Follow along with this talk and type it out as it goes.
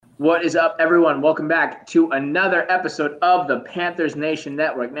What is up, everyone? Welcome back to another episode of the Panthers Nation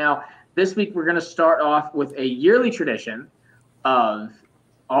Network. Now, this week we're going to start off with a yearly tradition of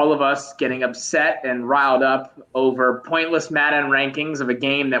all of us getting upset and riled up over pointless Madden rankings of a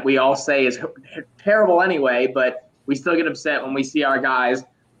game that we all say is terrible anyway, but we still get upset when we see our guys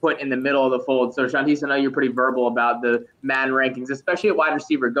put in the middle of the fold. So, Shantice, I know you're pretty verbal about the Madden rankings, especially at wide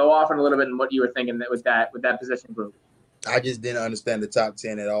receiver. Go off on a little bit on what you were thinking with that position group. I just didn't understand the top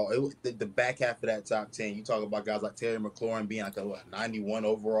 10 at all. It was the back half of that top 10. You talk about guys like Terry McLaurin being like a 91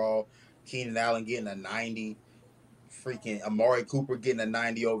 overall, Keenan Allen getting a 90, freaking Amari Cooper getting a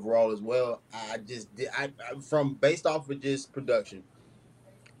 90 overall as well. From based off of just production,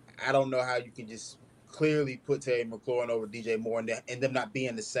 I don't know how you can just clearly put Terry McLaurin over DJ Moore and them not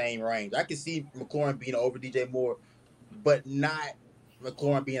being the same range. I can see McLaurin being over DJ Moore, but not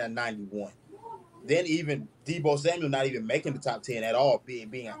McLaurin being a 91. Then even Deebo Samuel not even making the top 10 at all, being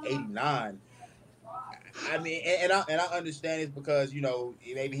an 89. I mean, and I understand it's because, you know,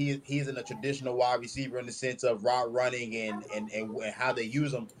 maybe he's in a traditional wide receiver in the sense of route running and how they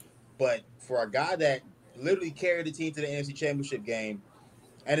use him. But for a guy that literally carried the team to the NFC Championship game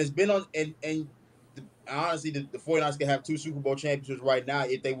and has been on honestly, the 49ers could have 2 Super Bowl championships right now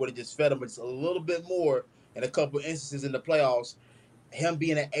if they would have just fed him just a little bit more in a couple of instances in the playoffs. Him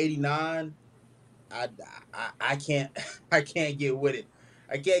being at 89, I can't get with it.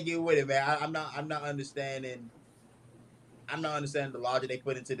 I can't get with it, man. I'm not understanding. I'm not understanding the logic they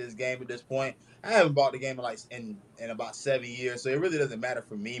put into this game at this point. I haven't bought the game in about 7 years, so it really doesn't matter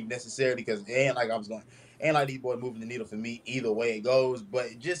for me necessarily because it ain't like these boys moving the needle for me either way it goes.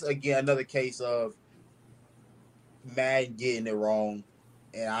 But just again, another case of Madden getting it wrong,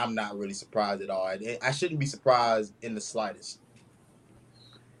 and I'm not really surprised at all. I shouldn't be surprised in the slightest.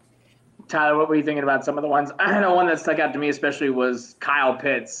 Tyler, what were you thinking about some of the ones? I know one that stuck out to me especially was Kyle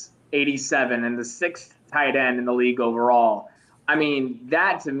Pitts, 87, and the 6th tight end in the league overall. I mean,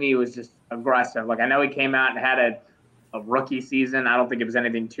 that to me was just aggressive. Like, I know he came out and had a rookie season. I don't think it was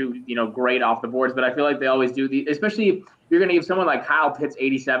anything too, great off the boards, but I feel like they always do. Especially if you're going to give someone like Kyle Pitts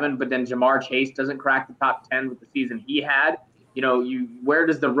 87, but then Jamar Chase doesn't crack the top 10 with the season he had. Where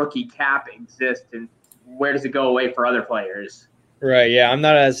does the rookie cap exist, and where does it go away for other players? Right, yeah. I'm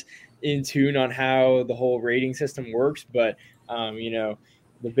not as in tune on how the whole rating system works, but the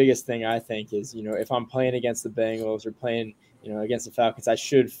biggest thing I think is, if I'm playing against the Bengals or playing, against the Falcons, I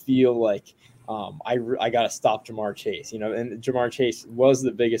should feel like I got to stop Jamar Chase, and Jamar Chase was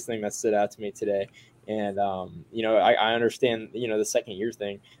the biggest thing that stood out to me today. And, I understand, the second year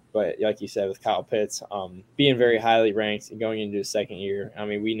thing, but like you said, with Kyle Pitts being very highly ranked and going into his second year, I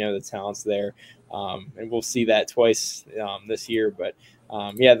mean, we know the talent's there, and we'll see that twice this year, but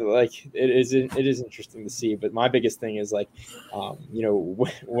like it is interesting to see. But my biggest thing is like,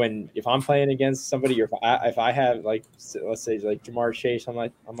 if I'm playing against somebody, or if I have, like, let's say like Jamar Chase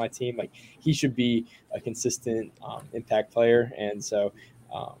on my team, like he should be a consistent impact player, and so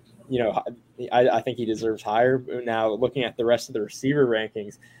I think he deserves higher. Now, looking at the rest of the receiver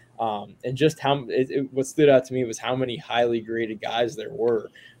rankings, and just what stood out to me was how many highly graded guys there were,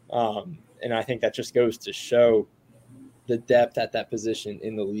 and I think that just goes to show the depth at that position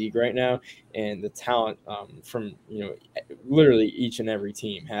in the league right now, and the talent from literally each and every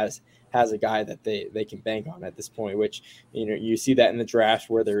team has a guy that they can bank on at this point, which you see that in the draft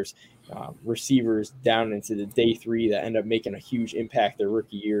where there's receivers down into the day 3 that end up making a huge impact their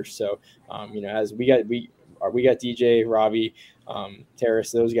rookie year. So as we got DJ, Robbie,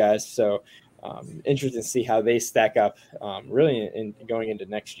 Terrace, those guys, so interesting to see how they stack up really in going into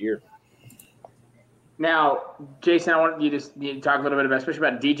next year. Now, Jason, I want you to talk a little bit about, especially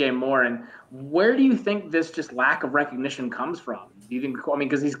about DJ Moore, and where do you think this just lack of recognition comes from? Do you think,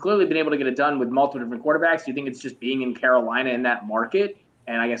 because he's clearly been able to get it done with multiple different quarterbacks. Do you think it's just being in Carolina in that market,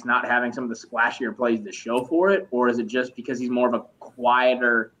 and I guess not having some of the splashier plays to show for it, or is it just because he's more of a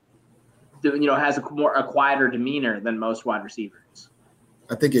quieter, has a quieter demeanor than most wide receivers?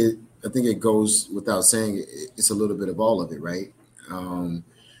 I think it goes without saying. It's a little bit of all of it, right?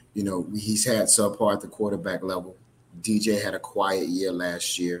 He's had subpar at the quarterback level. DJ had a quiet year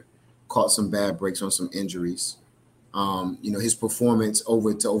last year, caught some bad breaks on some injuries. His performance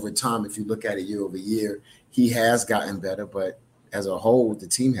over time, if you look at it year over year, he has gotten better, but as a whole, the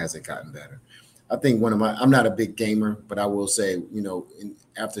team hasn't gotten better. I think I'm not a big gamer, but I will say,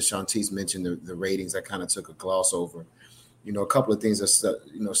 after Shantice mentioned the ratings, I kind of took a gloss over. A couple of things that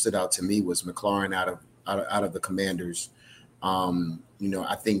stood out to me was McLaurin out of the Commanders.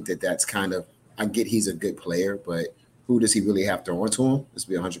 I think that's kind of, I get he's a good player, but who does he really have thrown to him? Let's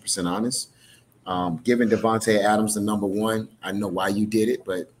be 100% honest. Giving Devontae Adams the number 1, I know why you did it,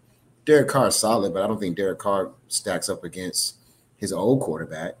 but Derek Carr is solid, but I don't think Derek Carr stacks up against his old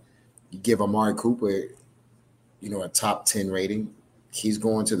quarterback. You give Amari Cooper, a top 10 rating. He's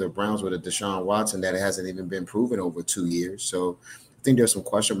going to the Browns with a Deshaun Watson that hasn't even been proven over 2 years. So I think there's some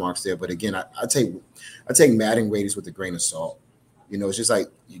question marks there. But again, I take Madden ratings with a grain of salt. It's just like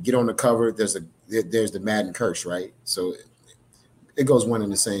you get on the cover, there's the Madden curse, right? So it goes one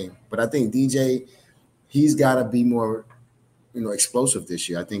and the same. But I think DJ, he's got to be more, explosive this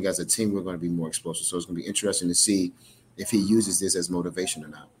year. I think as a team, we're going to be more explosive. So it's going to be interesting to see if he uses this as motivation or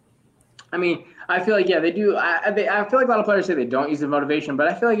not. I mean, I feel like, yeah, they do. I feel like a lot of players say they don't use the motivation, but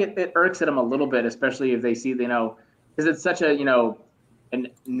I feel like it irks at them a little bit, especially if they see, because it's such a, a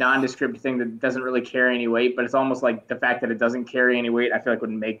nondescript thing that doesn't really carry any weight, but it's almost like the fact that it doesn't carry any weight, I feel like would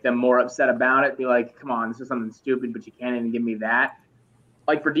make them more upset about it. Be like, come on, this is something stupid, but you can't even give me that.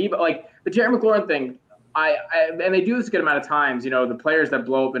 Like for Debo, like the Terry McLaurin thing, and they do this a good amount of times, the players that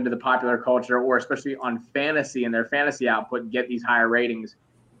blow up into the popular culture or especially on fantasy and their fantasy output get these higher ratings.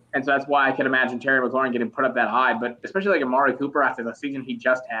 And so that's why I can imagine Terry McLaurin getting put up that high. But especially like Amari Cooper after the season he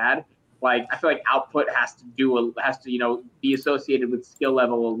just had, like I feel like output has to be associated with skill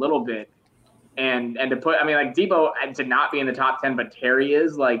level a little bit. And to put, I mean, like Debo to not be in the top 10, but Terry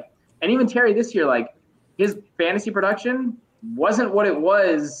is like, and even Terry this year, like his fantasy production wasn't what it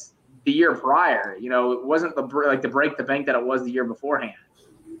was the year prior. It wasn't the break the bank that it was the year beforehand.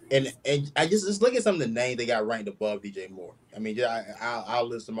 And I just look at some of the names they got ranked above DJ Moore. I mean, I'll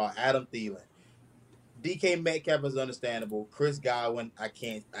list them all. Adam Thielen, DK Metcalf is understandable. Chris Godwin, I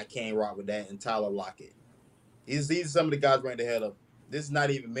can't rock with that, and Tyler Lockett. These are some of the guys ranked ahead of. This is not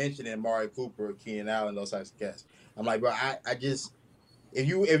even mentioning Amari Cooper, Keenan Allen, those types of guys. I'm like, bro, I just if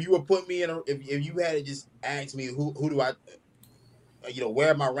you would put me in if you had to just ask me who do I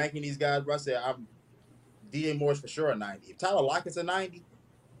where am I ranking these guys, bro? I said I'm DJ Moore's for sure a 90. If Tyler Lockett's a 90.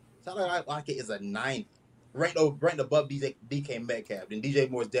 Tyler Lockett is a 90. Ranked above DK Metcalf. Then DJ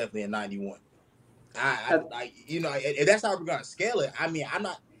Moore is definitely a 91. If that's how we're gonna scale it, I mean,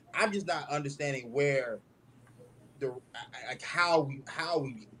 I'm just not understanding where how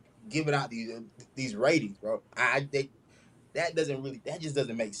we giving out these ratings, bro. That just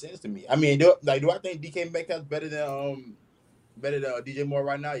doesn't make sense to me. I mean, do I think DK Metcalf's better than DJ Moore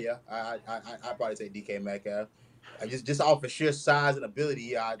right now? Yeah, I probably say DK Metcalf. Just off of sheer size and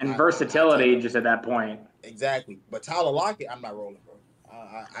ability, and versatility, just at that point. Exactly, but Tyler Lockett, I'm not rolling, bro.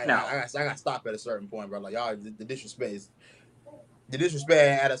 I got to stop at a certain point, bro. Like y'all, the disrespect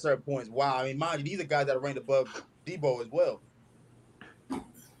at a certain point is wow. I mean, mind you, these are guys that are ranked above Debo as well.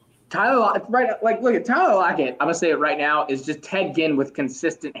 Tyler Lockett, right? Like, look at Tyler Lockett. I'm gonna say it right now is just Ted Ginn with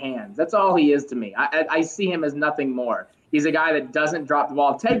consistent hands. That's all he is to me. I see him as nothing more. He's a guy that doesn't drop the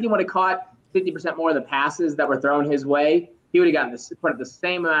ball. If Ted Ginn would have caught 50% more of the passes that were thrown his way, he would have gotten the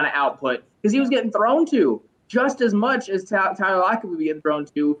same amount of output because he was getting thrown to just as much as Tyler Lockett would be getting thrown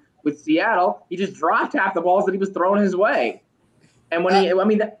to with Seattle. He just dropped half the balls that he was throwing his way. And when go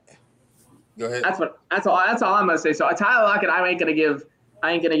ahead. That's all I'm gonna say. So Tyler Lockett, I ain't gonna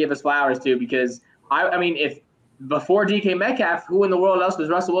give his flowers to because I mean, if before DK Metcalf, who in the world else was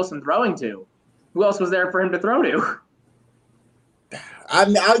Russell Wilson throwing to? Who else was there for him to throw to? I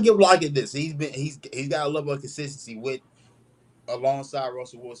mean, I'll give Lockett this. He's got a level of consistency alongside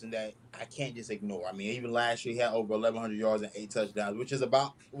Russell Wilson that I can't just ignore. I mean, even last year he had over 1,100 yards and 8 touchdowns, which is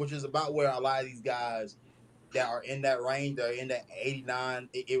about where a lot of these guys that are in that range, they're in that 89,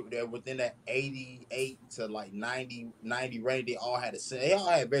 they're within that 88 to like 90 range. They all had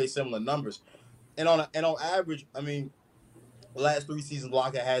very similar numbers, and on average, I mean, the last 3 seasons,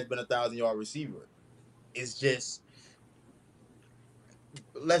 Lockett has been a 1,000-yard receiver. It's just.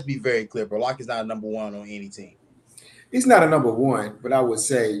 Let's be very clear, bro. Lockett's not a number one on any team. He's not a number one, but I would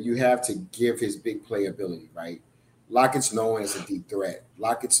say you have to give his big play ability, right? Lockett's known as a deep threat.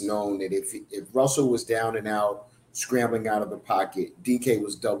 Lockett's known that if Russell was down and out, scrambling out of the pocket, DK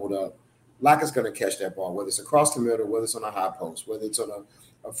was doubled up, Lockett's going to catch that ball, whether it's across the middle, whether it's on a high post, whether it's on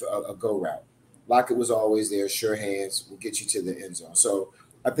a go route. Lockett was always there, sure hands, will get you to the end zone. So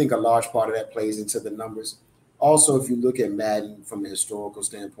I think a large part of that plays into the numbers. Also, if you look at Madden from a historical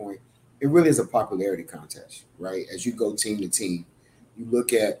standpoint, it really is a popularity contest, right? As you go team to team, you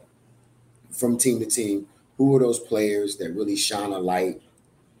look at from team to team, who are those players that really shine a light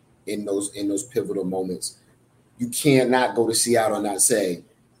in those pivotal moments. You cannot go to Seattle and not say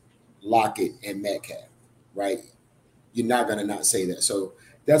Lockett and Metcalf, right? You're not going to not say that. So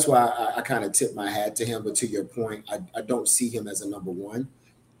that's why I kind of tip my hat to him. But to your point, I don't see him as a number one.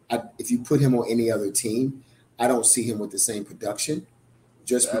 If you put him on any other team, I don't see him with the same production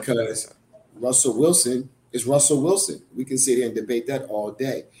just because Russell Wilson It's Russell Wilson. We can sit here and debate that all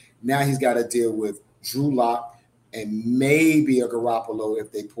day. Now he's got to deal with Drew Lock and maybe a Garoppolo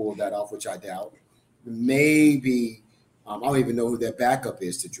if they pull that off, which I doubt. Maybe I don't even know who their backup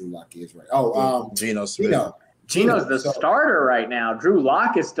is to Drew Lock is, right? Geno Smith. Geno's the starter right now. Drew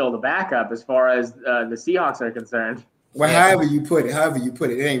Lock is still the backup as far as the Seahawks are concerned. Well, however you put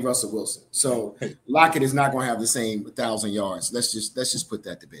it, it ain't Russell Wilson. So Lockett is not going to have the same 1,000 yards. Let's just put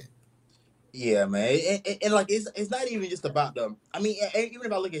that to bed. Yeah, man, and like it's not even just about them. I mean, even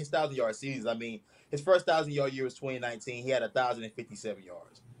if I look at his 1,000-yard seasons, I mean, his first 1,000-yard year was 2019. He had 1,057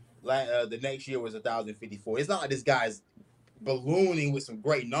 yards. The next year was 1,054. It's not like this guy's ballooning with some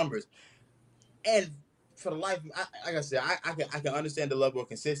great numbers. And for the life, like I said, I can understand the level of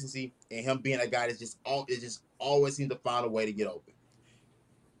consistency and him being a guy that's just always seems to find a way to get open.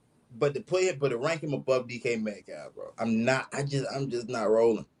 But to rank him above DK Metcalf, bro, I'm just not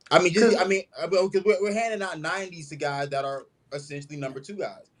rolling. I mean, because we're handing out 90s to guys that are essentially number 2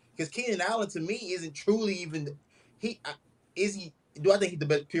 guys. Because Keenan Allen to me isn't truly even do I think he's the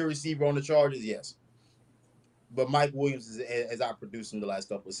best pure receiver on the Chargers? Yes. But Mike Williams has outproduced him the last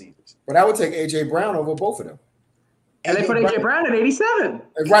couple of seasons. But I would take A.J. Brown over both of them. And they put A.J. Brown at 87.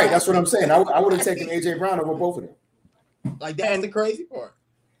 Right, that's what I'm saying. I would have taken A.J. Brown over both of them. Like, that's the crazy part.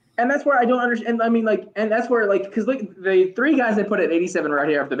 And that's where I don't understand. I mean, and that's where, because the 3 guys they put at 87 right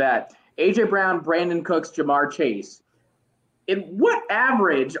here off the bat, A.J. Brown, Brandon Cooks, Jamar Chase. In what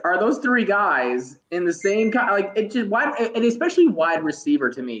average are those 3 guys in the same kind? Like, it just and especially wide receiver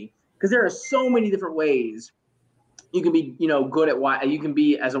to me, because there are so many different ways you can be, good at wide. You can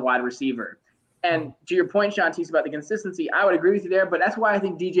be as a wide receiver. And to your point, Shantice, about the consistency, I would agree with you there. But that's why I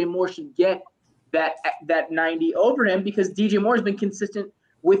think DJ Moore should get that 90 over him, because DJ Moore has been consistent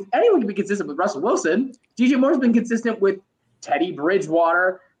with anyone. Can be consistent with Russell Wilson. DJ Moore's been consistent with Teddy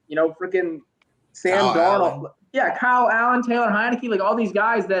Bridgewater. Freaking Sam Darnold. Yeah, Kyle Allen, Taylor Heineke, like all these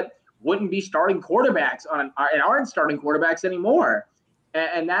guys that wouldn't be starting quarterbacks and aren't starting quarterbacks anymore.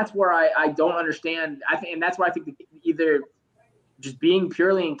 And that's where I don't understand. And that's why I think that either just being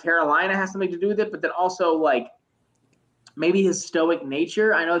purely in Carolina has something to do with it, but then also like maybe his stoic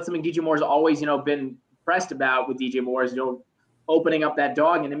nature. I know it's something DJ Moore's always, been pressed about with DJ Moore is, opening up that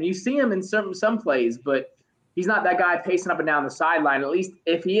dog. And I mean, you see him in some plays, but he's not that guy pacing up and down the sideline. At least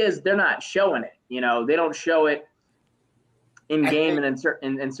if he is, they're not showing it. They don't show it in game and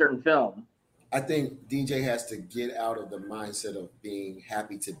in certain film. I think DJ has to get out of the mindset of being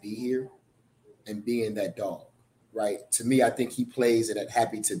happy to be here and being that dog, right? To me, I think he plays in that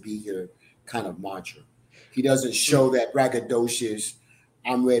happy to be here kind of mantra. He doesn't show that braggadocious,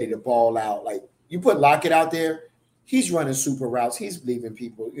 I'm ready to ball out. Like, you put Lockett out there, he's running super routes. He's leaving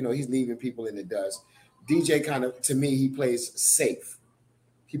people, he's leaving people in the dust. DJ kind of, to me, he plays safe.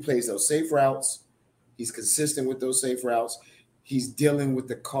 He plays those safe routes. He's consistent with those safe routes. He's dealing with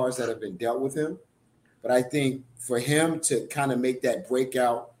the cards that have been dealt with him. But I think for him to kind of make that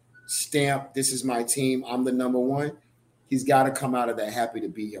breakout stamp, this is my team, I'm the number 1, he's got to come out of that happy to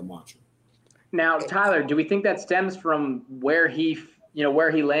be here mantra. Now, Tyler, do we think that stems from where he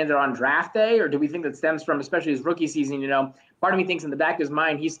landed on draft day, or do we think that stems from, especially his rookie season, part of me thinks in the back of his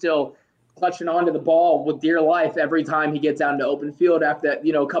mind, he's still clutching onto the ball with dear life every time he gets out into open field after that,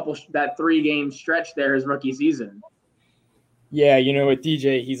 that 3-game stretch there, his rookie season. Yeah, with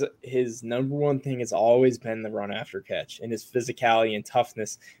DJ, his number 1 thing has always been the run after catch and his physicality and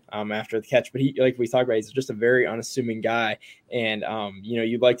toughness after the catch. But he, like we talked about, he's just a very unassuming guy. And,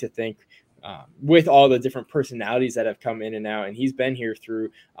 you'd like to think with all the different personalities that have come in and out, and he's been here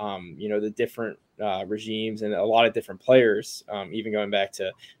through, the different regimes and a lot of different players, even going back to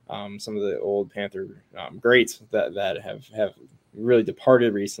some of the old Panther greats that have really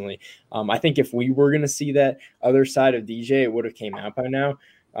departed recently. I think if we were going to see that other side of DJ, it would have came out by now.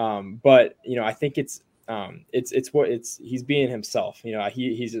 But I think he's being himself.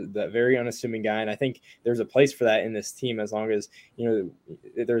 He's a very unassuming guy, and I think there's a place for that in this team as long as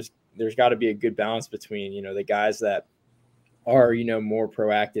there's got to be a good balance between the guys that are more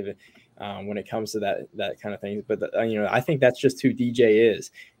proactive when it comes to that kind of thing. But I think that's just who DJ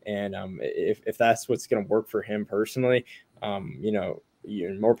is, and if that's what's going to work for him personally,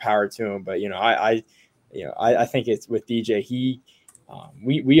 more power to him. But I think it's with DJ.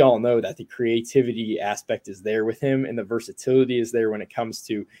 We all know that the creativity aspect is there with him, and the versatility is there when it comes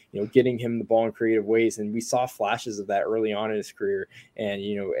to getting him the ball in creative ways. And we saw flashes of that early on in his career, and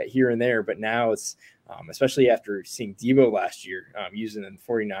here and there. But now it's especially after seeing Debo last year using the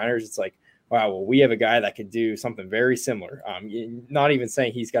 49ers, it's like, wow, well, we have a guy that could do something very similar. Not even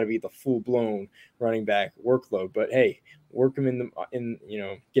saying he's got to be the full-blown running back workload, but hey, work him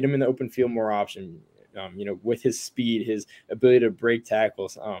get him in the open field more often, with his speed, his ability to break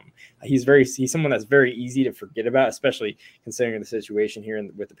tackles. He's someone that's very easy to forget about, especially considering the situation here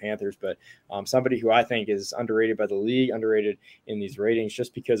with the Panthers. But somebody who I think is underrated by the league, underrated in these ratings,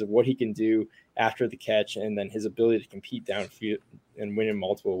 just because of what he can do after the catch, and then his ability to compete downfield and win in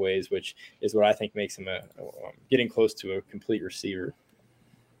multiple ways, which is what I think makes him getting close to a complete receiver.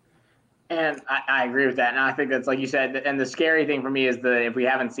 And I agree with that. And I think that's, like you said, and the scary thing for me is if we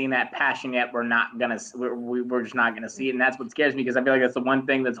haven't seen that passion yet, we're just not gonna see it. And that's what scares me, because I feel like that's the one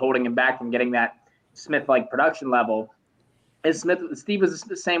thing that's holding him back from getting that Smith-like production level. Is Steve was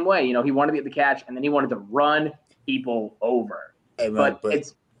the same way. He wanted to get the catch, and then he wanted to run people over. Hey, man, but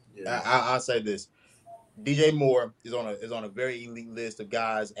it's. I'll say this: DJ Moore is on a very elite list of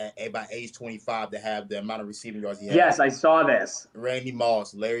guys by age 25 that have the amount of receiving yards he has. Yes, I saw this. Randy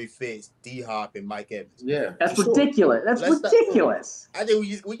Moss, Larry Fitz, D Hop, and Mike Evans. Yeah, that's ridiculous. Sure. That's ridiculous. I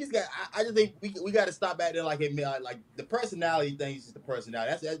think we just got. I just think we got to stop back there, like the personality thing is just the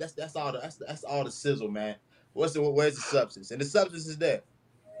personality. That's all the sizzle, man. Where's the substance? And the substance is there.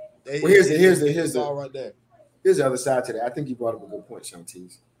 Well, here's the all right there. Here's the other side to that. I think you brought up a good point,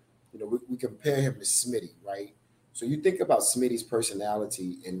 Shantiz. We compare him to Smitty, right? So you think about Smitty's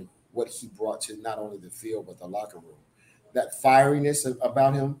personality and what he brought to not only the field but the locker room. That fieriness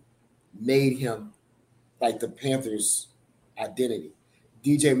about him made him like the Panthers' identity.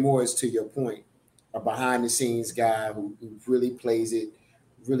 DJ Moore is, to your point, a behind-the-scenes guy who really plays it,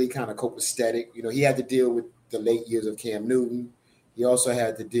 really kind of copacetic. He had to deal with the late years of Cam Newton. He also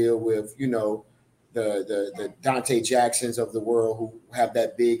had to deal with, the Dante Jacksons of the world who have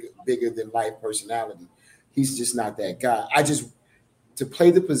that bigger than life personality. He's just not that guy. To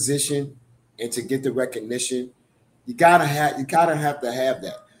play the position and to get the recognition, you gotta have to have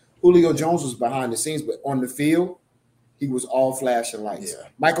that. Julio Jones was behind the scenes, but on the field, he was all flash and lights. Yeah.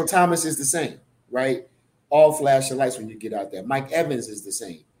 Michael Thomas is the same, right? All flash and lights when you get out there. Mike Evans is the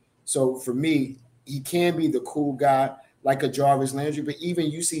same. So for me, he can be the cool guy like a Jarvis Landry, but even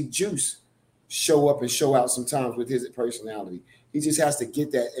you see Juice show up and show out sometimes with his personality. He just has to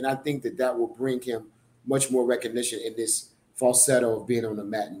get that, and I think that will bring him much more recognition in this falsetto of being on the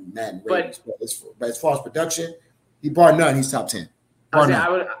Madden ratings. But as far as production, bar none, he's top 10. I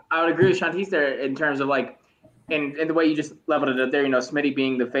would agree with Shantiz there in terms of in the way you just leveled it up there. Smitty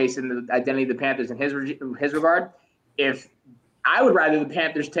being the face and the identity of the Panthers in his regard. If I would rather the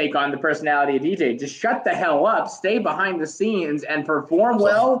Panthers take on the personality of DJ, just shut the hell up, stay behind the scenes, and perform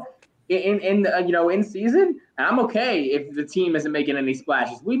well in season, and I'm okay if the team isn't making any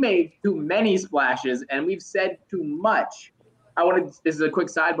splashes. We made too many splashes, and we've said too much. This is a quick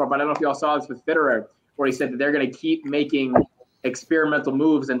sidebar, but I don't know if y'all saw this with Fitterer, where he said that they're going to keep making experimental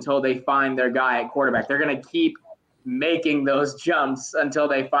moves until they find their guy at quarterback. They're going to keep making those jumps until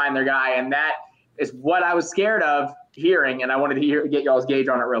they find their guy, and that is what I was scared of hearing, and I wanted to get y'all's gauge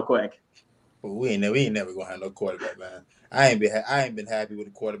on it real quick. But we ain't never gonna have no quarterback, man. I ain't been happy with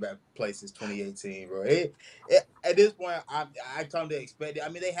the quarterback play since 2018, bro. At this point, I come to expect it. I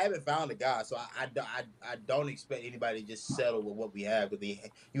mean, they haven't found a guy, so I don't expect anybody to just settle with what we have. But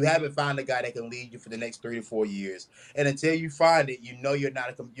you haven't found a guy that can lead you for the next 3 to 4 years. And until you find it, you're not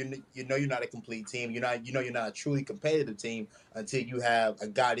a complete team. You're not a truly competitive team until you have a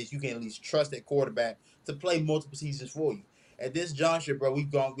guy that you can at least trust at quarterback to play multiple seasons for you. At this juncture, bro,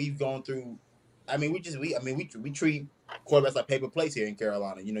 we've gone through. I mean, we treat quarterbacks like paper plates here in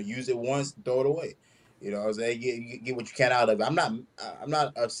Carolina. Use it once, throw it away. What I'm saying? Get what you can out of it. I'm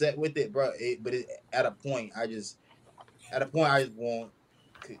not upset with it, bro. But at a point, I just want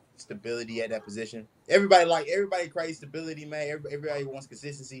stability at that position. Everybody craves stability, man. Everybody wants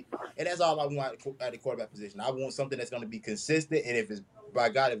consistency, and that's all I want at the quarterback position. I want something that's going to be consistent, and if it's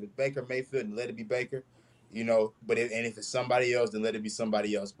Baker Mayfield, then let it be Baker. But if it's somebody else, then let it be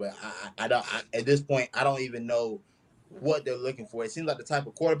somebody else. But I don't. At this point, I don't even know what they're looking for. It seems like the type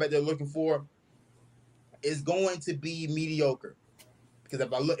of quarterback they're looking for is going to be mediocre. Because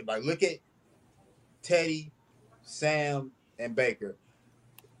if I look at Teddy, Sam, and Baker,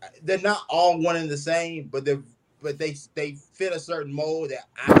 they're not all one and the same, but they fit a certain mold that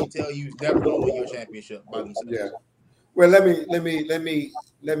I can tell you is never going to win your championship by themselves. Yeah. Well, let me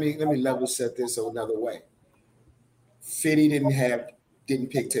level set this another way. Fitty didn't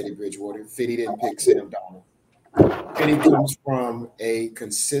pick Teddy Bridgewater. Fitty didn't pick Sam Darnold. Fitty comes from a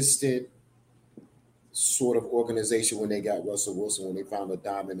consistent sort of organization when they got Russell Wilson, when they found a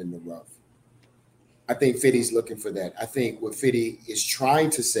diamond in the rough. I think Fitty's looking for that. I think what Fitty is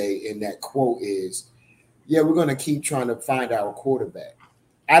trying to say in that quote is, yeah, we're going to keep trying to find our quarterback.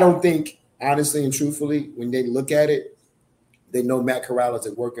 I don't think, honestly and truthfully, when they look at it, they know Matt Corral is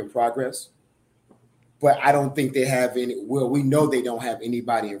a work in progress. but I don't think they have any. Well, we know they don't have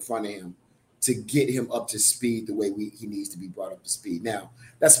anybody in front of him to get him up to speed the way he needs to be brought up to speed. Now,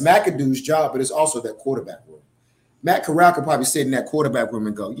 that's McAdoo's job, but it's also that quarterback room. Matt Corral could probably sit in that quarterback room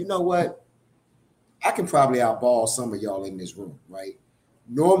and go, you know what? I can probably outball some of y'all in this room, right?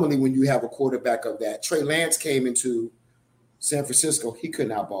 Normally, when you have a quarterback of that, Trey Lance came into San Francisco, he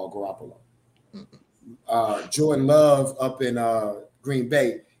couldn't outball Garoppolo. Jordan Love up in Green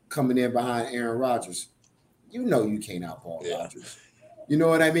Bay coming in behind Aaron Rodgers. You know you can't outball Rodgers. You know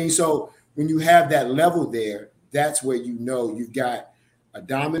what I mean? So when you have that level there, that's where you know you've got a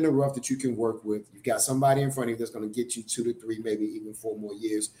dime in the rough that you can work with. You've got somebody in front of you that's going to get you 2 to 3, maybe even 4 more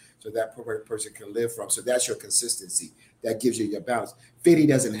years so that person can live from. So that's your consistency. That gives you your balance. Fitty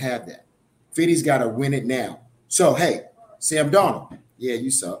doesn't have that. Fitty's got to win it now. So, hey, Sam Darnold, yeah,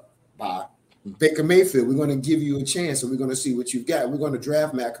 you suck. Bye. Baker Mayfield, we're going to give you a chance, and we're going to see what you've got. We're going to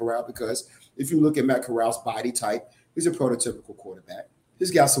draft Matt Corral because if you look at Matt Corral's body type, he's a prototypical quarterback.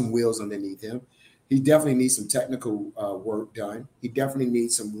 He's got some wheels underneath him. He definitely needs some technical work done. He definitely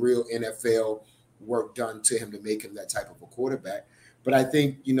needs some real NFL work done to him to make him that type of a quarterback. But I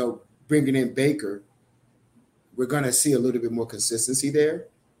think, you know, bringing in Baker, we're going to see a little bit more consistency there.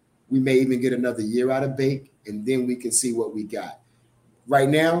 We may even get another year out of Baker, and then we can see what we got. Right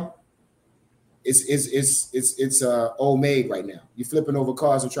now, it's old maid right now. You're flipping over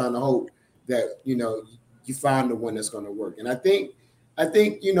cars and trying to hope that, you know, you find the one that's going to work. And I think,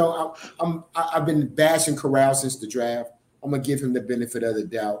 you know, I've been bashing Corral since the draft. I'm going to give him the benefit of the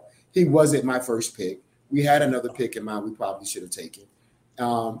doubt. He wasn't my first pick. We had another pick in mind we probably should have taken.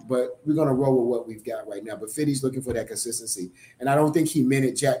 But we're going to roll with what we've got right now. But Fitty's looking for that consistency. And I don't think he meant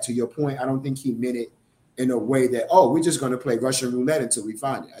it, Jack, to your point. I don't think he meant it in a way that, we're just going to play Russian roulette until we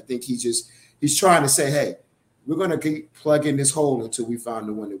find it. I think he's trying to say, hey, we're going to keep plugging this hole until we find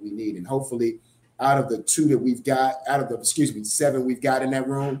the one that we need. And hopefully out of the 2 that we've got, 7 we've got in that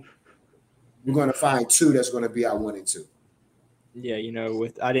room, we're going to find 2 that's going to be our 1 and 2. Yeah, you know,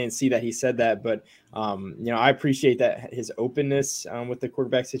 I didn't see that he said that, but you know, I appreciate that his openness with the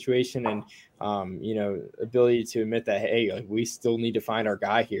quarterback situation and you know, ability to admit that, hey, like, we still need to find our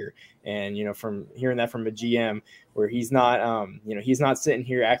guy here. And you know, from hearing that from a GM, where he's not you know, he's not sitting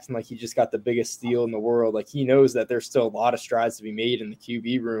here acting like he just got the biggest steal in the world. Like, he knows that there's still a lot of strides to be made in the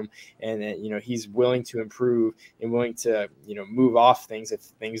QB room, and that, you know, he's willing to improve and willing to, you know, move off things if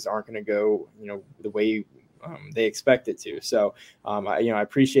things aren't going to go, you know, the way they expect it to. So, you know, I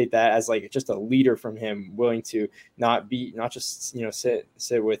appreciate that as like just a leader from him, willing to not just, you know, sit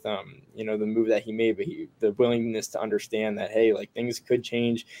with, you know, the move that he made, but the willingness to understand that, hey, like, things could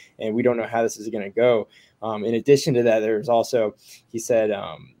change and we don't know how this is going to go. In addition to that, there's also, he said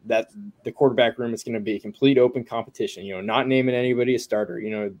that the quarterback room is going to be a complete open competition, you know, not naming anybody a starter. You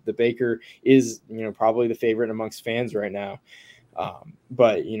know, the Baker is, you know, probably the favorite amongst fans right now.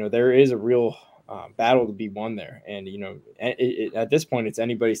 But, you know, there is a real battle to be won there. And, you know, at this point, it's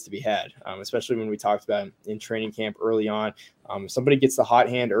anybody's to be had, especially when we talked about in training camp early on. If somebody gets the hot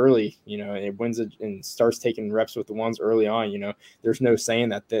hand early, you know, and it wins it and starts taking reps with the ones early on, you know, there's no saying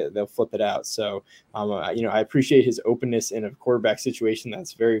that they'll flip it out. So, you know, I appreciate his openness in a quarterback situation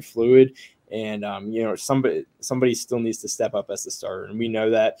that's very fluid. And, you know, somebody still needs to step up as the starter. And we know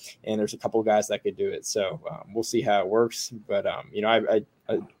that. And there's a couple of guys that could do it. So we'll see how it works. But, you know,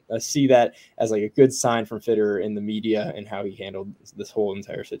 I see that as like a good sign from Fitterer in the media and how he handled this whole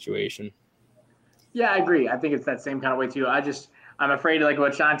entire situation. Yeah, I agree. I think it's that same kind of way too. I'm afraid, like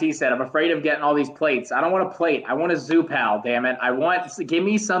what Shanti said, I'm afraid of getting all these plates. I don't want a plate. I want a Zoo Pal, damn it. Give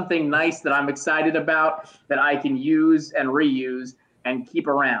me something nice that I'm excited about that I can use and reuse and keep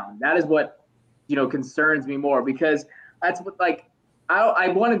around. That is what, you know, concerns me more, because that's what, like, I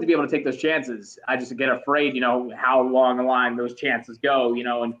wanted to be able to take those chances. I just get afraid, you know, how long the line those chances go, you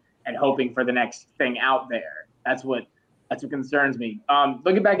know, and hoping for the next thing out there. That's what concerns me.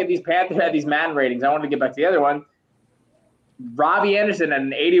 Looking back at these Panthers had these Madden ratings, I wanted to get back to the other one. Robbie Anderson at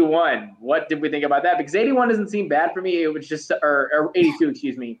an 81. What did we think about that? Because 81 doesn't seem bad for me. It was just, or 82,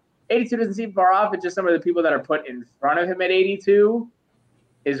 excuse me. 82 doesn't seem far off. It's just some of the people that are put in front of him at 82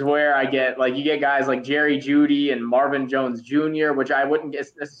 is where I get, like, you get guys like Jerry Jeudy and Marvin Jones Jr., which I wouldn't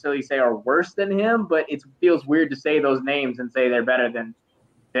necessarily say are worse than him, but it feels weird to say those names and say they're better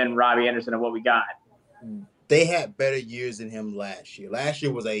than Robbie Anderson and what we got. They had better years than him last year. Last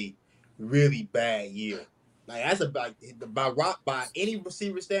year was a really bad year. Like, that's by any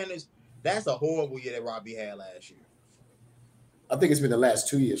receiver standards, that's a horrible year that Robbie had last year. I think it's been the last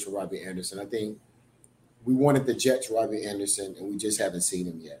 2 years for Robbie Anderson. I think we wanted the Jets Robbie Anderson, and we just haven't seen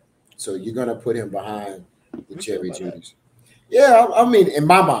him yet. So you're going to put him behind the Jerry Jeudy's. Yeah, I mean, in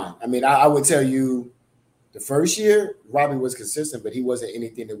my mind, I mean, I would tell you The first year, Robbie was consistent, but he wasn't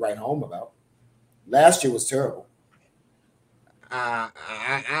anything to write home about. Last year was terrible. I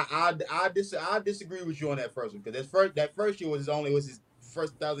disagree with you on that first one because that first year was his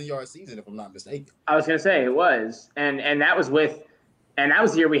first 1,000-yard season, if I'm not mistaken. I was gonna say it was, and that was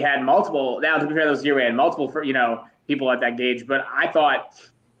the year we had multiple. Now to be fair, that was the year we had multiple for people at that gauge. But I thought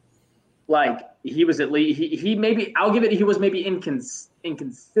like he was at least he maybe I'll give it he was maybe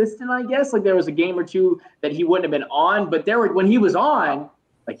inconsistent. I guess like there was a game or two that he wouldn't have been on, but when he was on,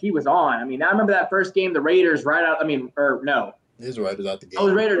 like he was on. I mean, I remember that first game, the Raiders right out. I mean, or no. His Raiders out the gate. I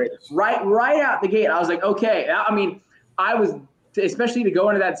was Raiders right out the gate. I was like, okay. I mean, I was especially to go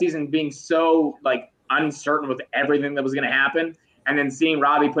into that season being so like uncertain with everything that was going to happen, and then seeing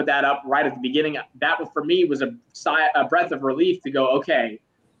Robbie put that up right at the beginning. That for me was a breath of relief to go, okay,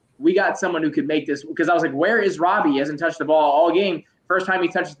 we got someone who could make this. Because I was like, where is Robbie? He hasn't touched the ball all game. First time he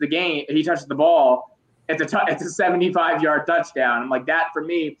touches the ball. It's a 75-yard touchdown. I'm like, that for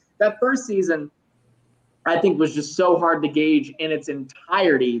me, that first season, I think was just so hard to gauge in its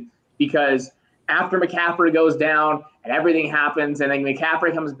entirety because after McCaffrey goes down and everything happens and then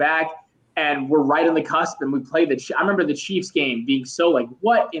McCaffrey comes back and we're right on the cusp and we play I remember the Chiefs game being so like,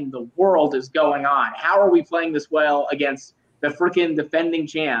 what in the world is going on? How are we playing this well against the freaking defending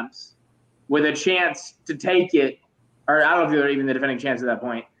champs with a chance to take it? Or I don't know if they were even the defending champs at that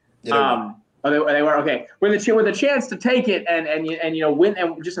point. Yeah, they were okay. With a chance to take it and win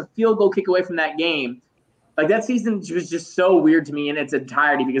and just a field goal kick away from that game. Like that season was just so weird to me in its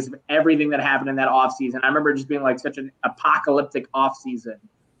entirety because of everything that happened in that offseason. I remember just being like such an apocalyptic offseason.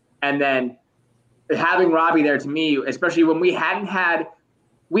 And then having Robbie there to me, especially when we hadn't had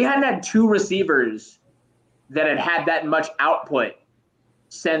two receivers that had that much output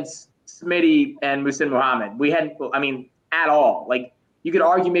since Smitty and Muhsin Muhammad. We hadn't, I mean, at all. Like you could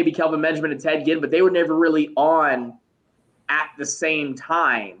argue maybe Kelvin Benjamin and Ted Ginn, but they were never really on at the same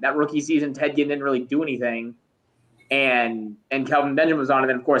time. That rookie season, Ted Ginn didn't really do anything. And Kelvin Benjamin was on. And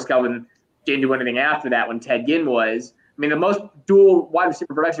then, of course, Kelvin didn't do anything after that when Ted Ginn was. I mean, the most dual wide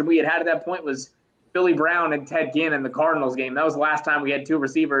receiver production we had at that point was Billy Brown and Ted Ginn in the Cardinals game. That was the last time we had two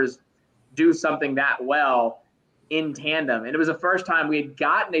receivers do something that well in tandem. And it was the first time we had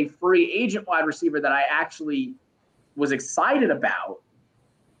gotten a free agent wide receiver that I actually was excited about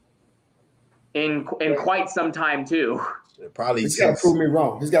in quite some time, too. Probably he's got to prove me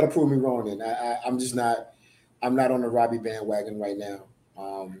wrong. He's got to prove me wrong, and I'm just not. I'm not on the Robbie bandwagon right now.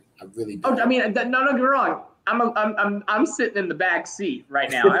 I really don't. I mean, don't get me wrong. I'm sitting in the back seat right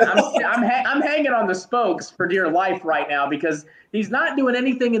now. I'm hanging on the spokes for dear life right now because he's not doing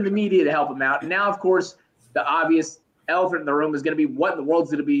anything in the media to help him out. And now, of course, the obvious elephant in the room is going to be what in the world's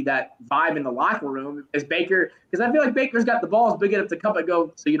going to be that vibe in the locker room is Baker, because I feel like Baker's got the balls big enough to come and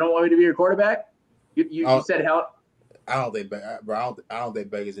go. So you don't want me to be your quarterback? You said hell. I don't think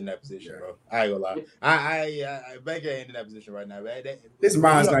Baker's in that position, bro. I ain't gonna lie. Baker ain't in that position right now. His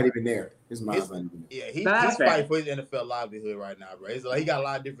mind's not even there. His mind's not even there. Yeah, he's fighting for his NFL livelihood right now, bro. He's like, he got a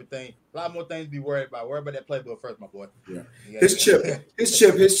lot of different things, a lot more things to be worried about. Worry about that playbook first, my boy. Yeah. His chip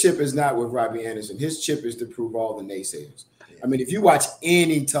is not with Robbie Anderson. His chip is to prove all the naysayers. Yeah. I mean, if you watch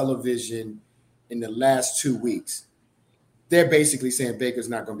any television in the last 2 weeks, they're basically saying Baker's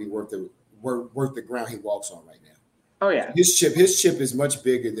not going to be worth the ground he walks on right now. Oh yeah, his chip is much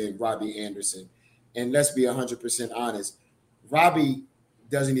bigger than Robbie Anderson, and let's be 100% honest. Robbie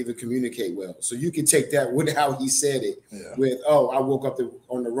doesn't even communicate well, so you can take that with how he said it. Yeah. With I woke up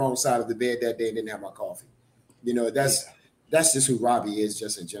on the wrong side of the bed that day and didn't have my coffee. That's just who Robbie is,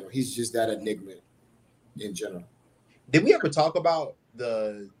 just in general. He's just that enigma in general. Did we ever talk about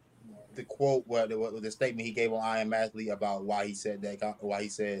the quote, the statement he gave on I Am Athlete about why he said that? Why he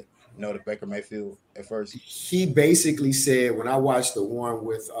said no to Baker Mayfield at first? He basically said, when I watched the one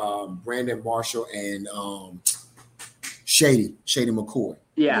with Brandon Marshall and Shady McCoy.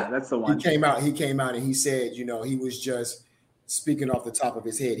 Yeah, that's the one. He came out and he said, he was just speaking off the top of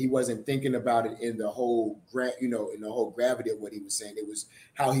his head. He wasn't thinking about it in the whole in the whole gravity of what he was saying. It was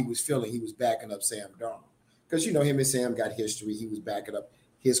how he was feeling. He was backing up Sam Darnold. Because him and Sam got history. He was backing up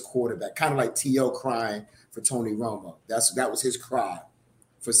his quarterback, kind of like T.O. crying for Tony Romo. That was his cry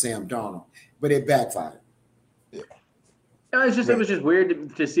for Sam Darnold, but it backfired. Yeah. It was just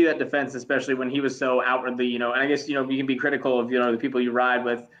weird to see that defense, especially when he was so outwardly, and I guess, you can be critical of, the people you ride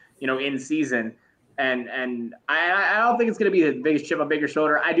with, in season. And I don't think it's going to be the biggest chip on Baker's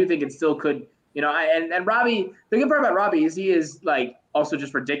shoulder. I do think it still could, and Robbie, the good part about Robbie is he is like also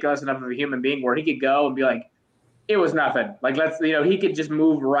just ridiculous enough of a human being where he could go and be like, it was nothing. Like, he could just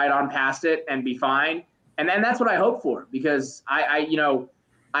move right on past it and be fine. And then that's what I hope for, because I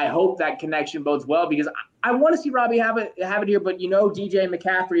I hope that connection bodes well because I want to see Robbie have it here, but DJ and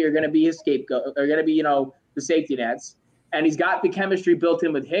McCaffrey are going to be his scapegoat. Are going to be the safety nets, and he's got the chemistry built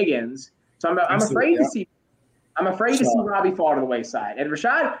in with Higgins. So I'm afraid to see. I'm afraid to see Robbie fall to the wayside. And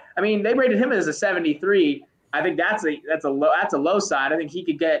Rashad, I mean, they rated him as a 73. I think that's a low side. I think he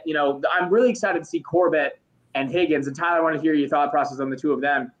could get. I'm really excited to see Corbett and Higgins. And Tyler, I want to hear your thought process on the two of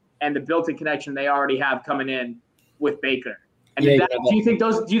them and the built-in connection they already have coming in with Baker. And do you think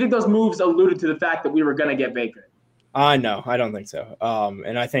those moves alluded to the fact that we were going to get Baker? No, I don't think so.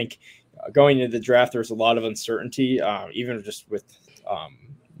 And I think going into the draft, there's a lot of uncertainty, even just with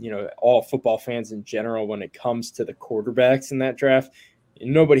all football fans in general when it comes to the quarterbacks in that draft.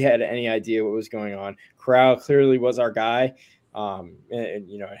 Nobody had any idea what was going on. Corral clearly was our guy, and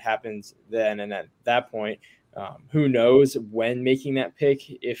it happens then. And at that point, who knows when making that pick,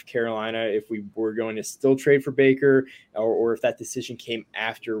 if we were going to still trade for Baker or if that decision came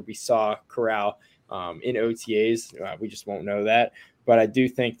after we saw Corral in OTAs. We just won't know that. But I do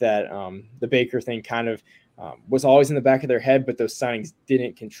think that the Baker thing kind of was always in the back of their head, but those signings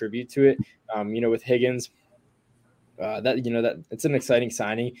didn't contribute to it. With Higgins, that it's an exciting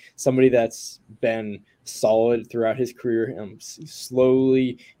signing. Somebody that's been solid throughout his career,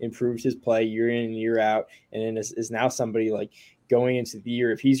 slowly improved his play year in and year out, and is now somebody like going into the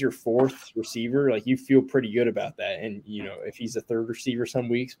year. If he's your fourth receiver, like you feel pretty good about that. And if he's a third receiver some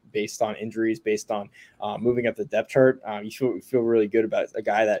weeks based on injuries, based on moving up the depth chart, you feel really good about a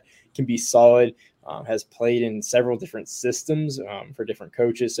guy that can be solid. Has played in several different systems for different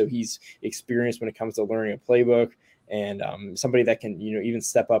coaches, so he's experienced when it comes to learning a playbook. And somebody that can, even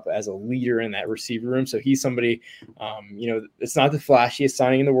step up as a leader in that receiver room. So he's somebody, it's not the flashiest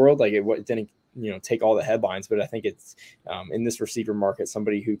signing in the world. Like it didn't, take all the headlines, but I think it's in this receiver market,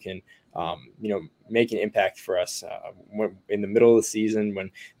 somebody who can, make an impact for us in the middle of the season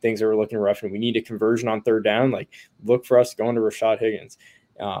when things are looking rough and we need a conversion on third down. Like look for us going to Rashad Higgins.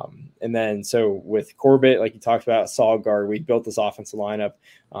 And then so with Corbett, like you talked about, solid guard, we built this offensive lineup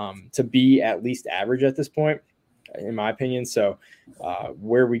to be at least average at this point, in my opinion. So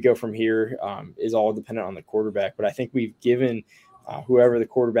where we go from here is all dependent on the quarterback. But I think we've given whoever the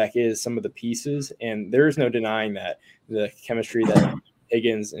quarterback is some of the pieces, and there's no denying that the chemistry that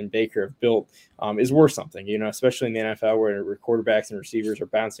Higgins and Baker have built is worth something, especially in the NFL where quarterbacks and receivers are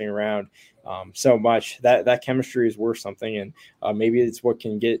bouncing around so much. That chemistry is worth something, and maybe it's what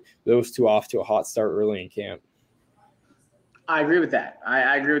can get those two off to a hot start early in camp. I agree with that.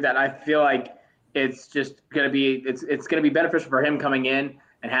 I agree with that. I feel like it's just going to be it's going to be beneficial for him coming in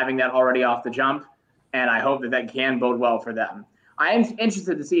and having that already off the jump, and I hope that can bode well for them. I am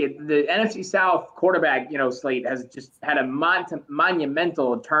interested to see it. The NFC South quarterback, slate has just had a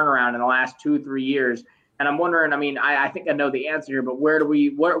monumental turnaround in the last 2-3 years, and I'm wondering. I mean, I think I know the answer here, but where are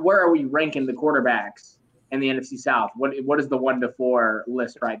we ranking the quarterbacks in the NFC South? What is the 1 to 4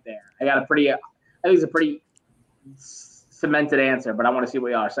 list right there? I think it's a pretty cemented answer, but I want to see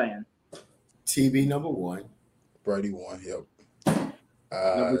what y'all are saying. TB number 1. Brady 1. Yep.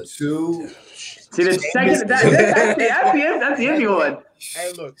 Number 2. See the second. That's the easy one.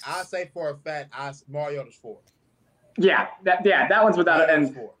 Hey, look, I say for a fact, Mariota's 4. Yeah, that one's without it.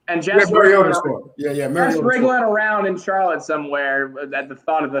 And Jeff's Mariota's 4. Yeah, Jeff's wriggling around in Charlotte somewhere at the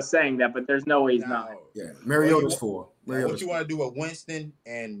thought of us saying that, but there's no way he's not. Yeah, Mariota's 4. What you want to do with Winston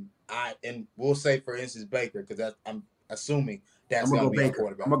and we'll say for instance Baker, because I'm assuming that's going to be a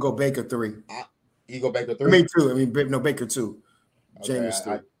quarterback. I'm gonna go Baker 3. You go Baker 3. I mean 2. Baker 2. Okay, Jameis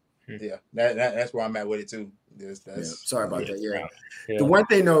 3. Yeah, that's where I'm at with it too. Sorry about that. Yeah. The one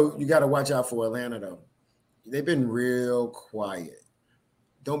thing though, you got to watch out for Atlanta though. They've been real quiet.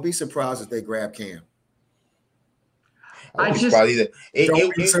 Don't be surprised if they grab Cam. Don't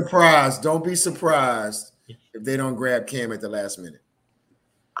be surprised. Don't be surprised if they don't grab Cam at the last minute.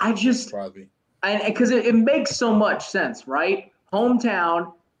 Because it makes so much sense, right?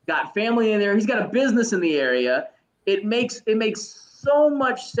 Hometown, got family in there. He's got a business in the area. It makes so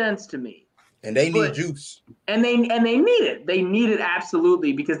much sense to me. And they need juice. And they need it. They need it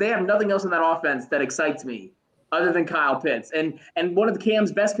absolutely because they have nothing else in that offense that excites me other than Kyle Pitts. And one of the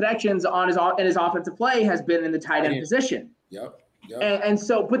Cam's best connections in his offensive play has been in the tight end position. Yep. And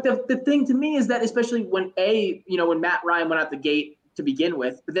so, but the thing to me is that especially when Matt Ryan went out the gate to begin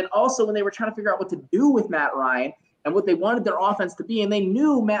with, but then also when they were trying to figure out what to do with Matt Ryan and what they wanted their offense to be, and they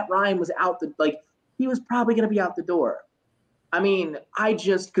knew Matt Ryan was he was probably going to be out the door. I mean,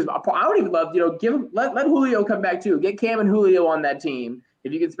 because I would even love, let Julio come back too. Get Cam and Julio on that team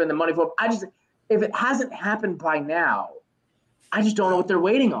if you can spend the money for it. If it hasn't happened by now, I just don't know what they're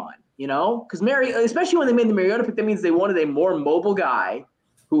waiting on, because especially when they made the Mariota pick, that means they wanted a more mobile guy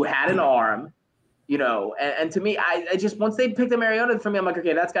who had an arm, you know, and to me, I just once they picked up Mariota for me, I'm like,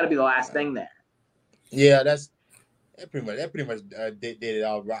 okay, that's got to be the last thing there. Yeah, that pretty much did it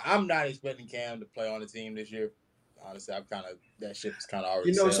all right. I'm not expecting Cam to play on the team this year. Honestly, that ship is kind of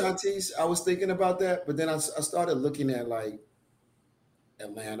already. You know, sailed. Shantice, I was thinking about that, but then I started looking at like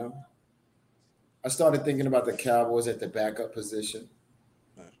Atlanta. I started thinking about the Cowboys at the backup position.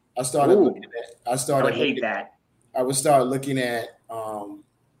 I started looking at. I would hate that. I would start looking at.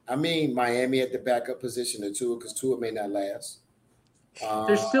 Miami at the backup position or Tua, because Tua may not last.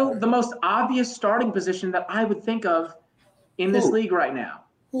 There's still the most obvious starting position that I would think of in this league right now.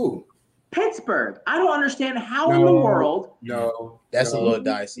 Who? Pittsburgh. I don't understand how in the world. No, that's a little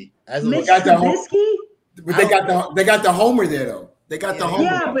dicey. Mitch Trubisky? But they got the homer there though. They got the homer.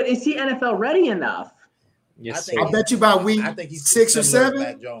 Yeah, but is he NFL ready enough? Yes, I bet you by week I think he's 6 or 7.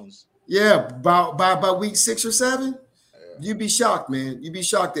 Mac Jones. Yeah, by week 6 or 7, you'd be shocked, man. You'd be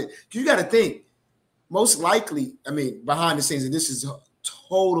shocked that you got to think. Most likely, behind the scenes, and this is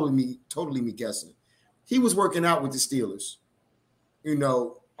totally me guessing. He was working out with the Steelers, you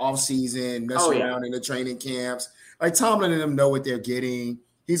know, off season, messing around in the training camps. Like Tomlin and them know what they're getting.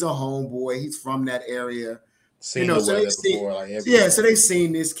 He's a homeboy. He's from that area. So they've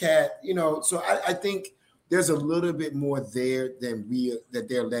seen this cat. You know, so I think there's a little bit more there than that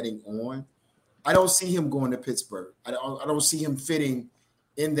they're letting on. I don't see him going to Pittsburgh. I don't see him fitting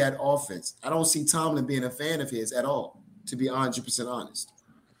in that offense. I don't see Tomlin being a fan of his at all, to be 100% honest.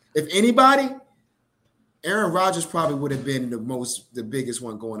 If anybody, Aaron Rodgers probably would have been the biggest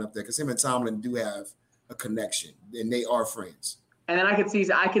one going up there, because him and Tomlin do have a connection and they are friends. And then I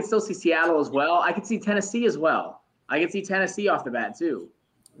could still see Seattle as well. I could see Tennessee as well. I could see Tennessee off the bat too.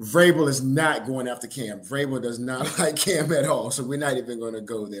 Vrabel is not going after Cam. Vrabel does not like Cam at all, so we're not even going to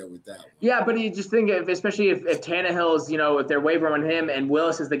go there with that one. Yeah, but you just think, especially if Tannehill's, you know, if they're wavering on him and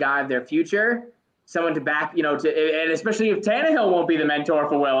Willis is the guy of their future, someone to back, you know, and especially if Tannehill won't be the mentor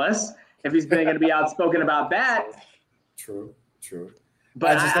for Willis, if he's going to be outspoken about that. True.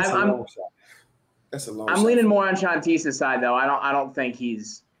 But that's a long shot. I'm leaning more on Shantice's side, though. I don't think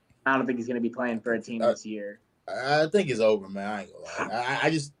he's going to be playing for a team this year. I think it's over, man. I ain't gonna lie.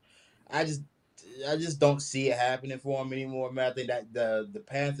 I just don't see it happening for him anymore, man. I think that the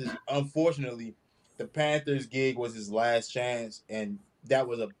Panthers, unfortunately, the Panthers gig was his last chance, and that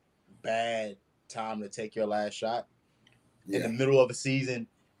was a bad time to take your last shot in the middle of a season.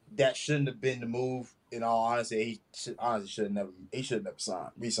 That shouldn't have been the move. In all honesty, he should never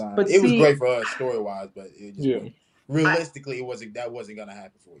re-signed. But it was great for us story wise, but it just realistically, that wasn't gonna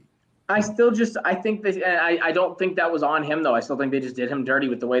happen for you. I think that I don't think that was on him though. I still think they just did him dirty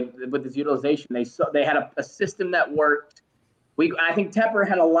with his utilization. They had a system that worked. I think Tepper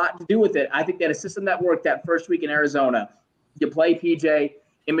had a lot to do with it. I think they had a system that worked that first week in Arizona. You play PJ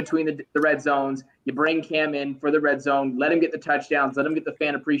in between the red zones. You bring Cam in for the red zone. Let him get the touchdowns. Let him get the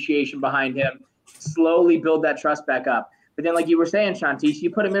fan appreciation behind him. Slowly build that trust back up. But then, like you were saying, Shantice, you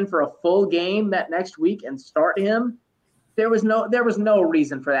put him in for a full game that next week and start him. There was no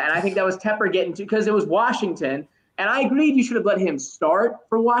reason for that. And I think that was Tepper getting to, because it was Washington. And I agreed you should have let him start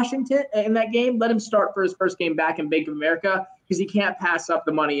for Washington in that game. Let him start for his first game back in Bank of America, because he can't pass up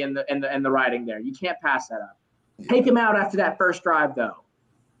the money and the riding there. You can't pass that up. Take him out after that first drive, though.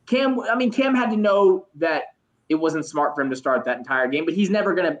 Cam had to know that it wasn't smart for him to start that entire game, but he's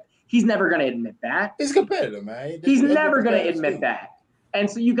never gonna admit that. He's competitive, man. He's never gonna admit that. And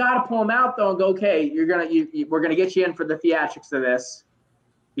so you got to pull him out though and go, okay, we're gonna get you in for the theatrics of this,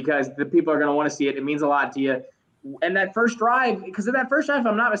 because the people are gonna want to see it. It means a lot to you. And that first drive, because of that first drive, if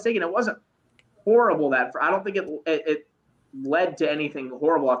I'm not mistaken, it wasn't horrible. I don't think it led to anything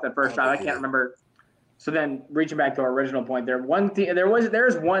horrible off that first drive. I can't remember. So then, reaching back to our original point, there's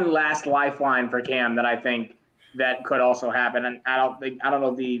one last lifeline for Cam that I think that could also happen, and I don't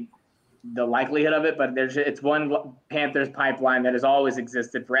know the likelihood of it, but it's one Panthers pipeline that has always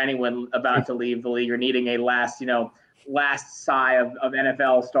existed for anyone about to leave the league or needing a last sigh of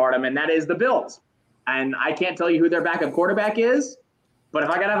NFL stardom, and that is the Bills. And I can't tell you who their backup quarterback is, but if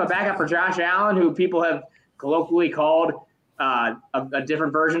I got to have a backup for Josh Allen, who people have colloquially called a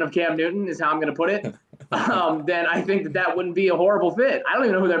different version of Cam Newton, is how I'm going to put it, then I think that wouldn't be a horrible fit. I don't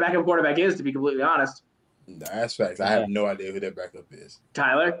even know who their backup quarterback is, to be completely honest. That's facts. I have no idea who their backup is.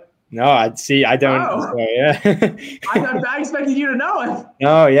 Tyler? No, I don't. Oh. So, yeah. I expected you to know it.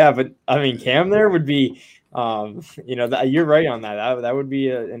 No, yeah, but I mean, Cam there would be, you're right on that. That would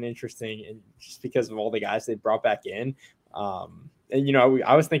be an interesting, and just because of all the guys they brought back in. And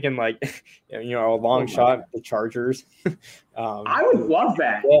I was thinking like, a long shot, the Chargers. I would love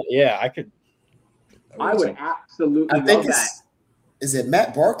that. Yeah, I could. I would absolutely love that. Is it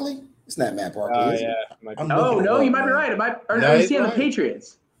Matt Barkley? It's not Matt Barkley. Is Yeah. it? Oh no, you might be right. It might. Or no, he's on the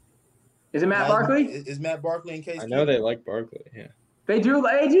Patriots. Is it Matt Barkley? Is Matt Barkley in case? I know they like Barkley. Yeah. They do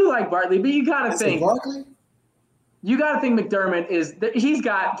like Barkley, but you gotta think Barkley. You gotta think McDermott he's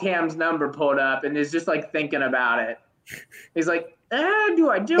got Cam's number pulled up and is just like thinking about it. He's like, do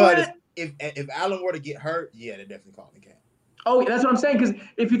I do it? If Allen were to get hurt, yeah, they're definitely calling Cam. Oh, that's what I'm saying. Because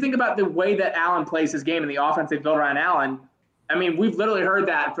if you think about the way that Allen plays his game and the offense they built around Allen, I mean, we've literally heard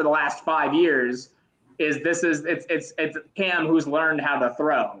that for the last 5 years. It's Cam who's learned how to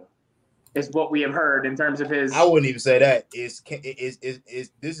throw. Is what we have heard in terms of his. I wouldn't even say that. This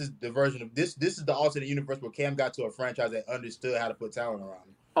is the version of this. This is the alternate universe where Cam got to a franchise that understood how to put talent around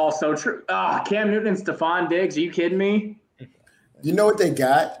him. Also true. Cam Newton and Stephon Diggs. Are you kidding me? You know what they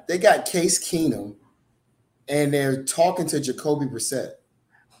got? They got Case Keenum, and they're talking to Jacoby Brissett.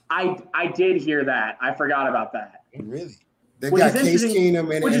 I did hear that. I forgot about that. Really? They got Case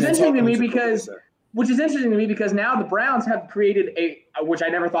Keenum, and which is interesting to me because because now the Browns have created which I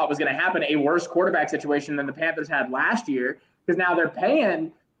never thought was going to happen, a worse quarterback situation than the Panthers had last year, because now they're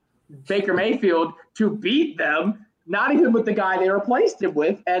paying Baker Mayfield to beat them, not even with the guy they replaced him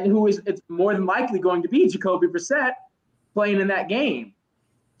with, and it's more than likely going to be Jacoby Brissett playing in that game.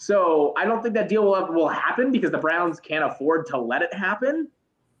 So I don't think that deal will happen because the Browns can't afford to let it happen.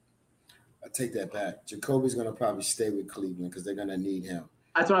 I take that back. Jacoby's going to probably stay with Cleveland because they're going to need him.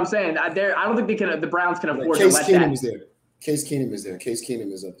 That's what I'm saying. I don't think the Browns can afford Case to let Keenum that. is there. Case Keenum is there. Case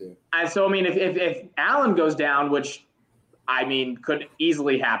Keenum is up there. And so, I mean, if Allen goes down, which, I mean, could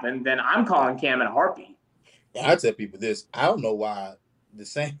easily happen, then I'm calling Cam in a heartbeat. Yeah, I tell people this. I don't know why the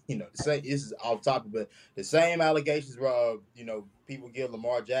same, this is off topic, but the same allegations where, people give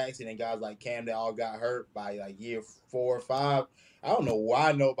Lamar Jackson and guys like Cam that all got hurt by like year 4 or 5. I don't know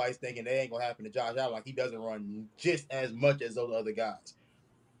why nobody's thinking that ain't going to happen to Josh Allen. Like he doesn't run just as much as those other guys.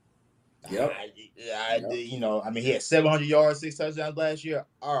 Yep. He had 700 yards, 6 touchdowns last year.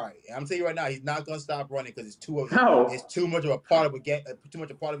 All right, I'm telling you right now, he's not going to stop running because it's too much of a part of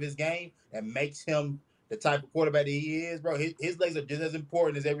his game that makes him the type of quarterback that he is, bro. His legs are just as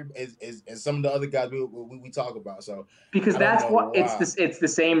important as some of the other guys we talk about. So because that's what it's the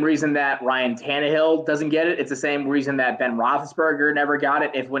same reason that Ryan Tannehill doesn't get it. It's the same reason that Ben Roethlisberger never got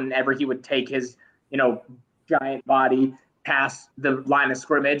it. Whenever he would take his giant body past the line of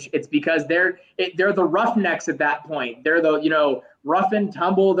scrimmage, it's because they're the roughnecks at that point. They're the rough and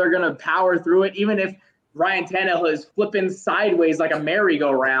tumble. They're gonna power through it, even if Ryan Tannehill is flipping sideways like a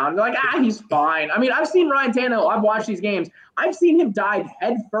merry-go-round. They're like, he's fine. I mean, I've seen Ryan Tannehill. I've watched these games. I've seen him dive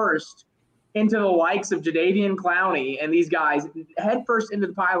head first into the likes of Jadeveon Clowney and these guys head first into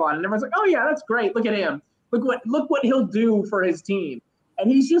the pylon, and everyone's like, "Oh yeah, that's great. Look at him. Look what he'll do for his team." And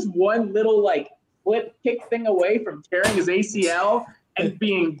he's just one little flip kick thing away from tearing his ACL and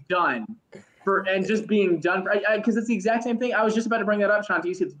being done because it's the exact same thing. I was just about to bring that up,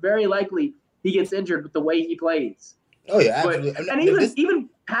 Shantice. It's very likely he gets injured with the way he plays. Oh yeah, absolutely. Even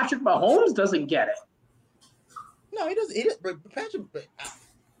Patrick Mahomes doesn't get it. No, he doesn't.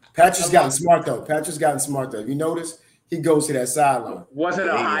 Patrick's gotten smart though. You notice he goes to that sideline. It wasn't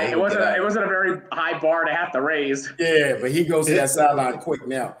a very high bar to have to raise. Yeah, but he goes to that sideline quick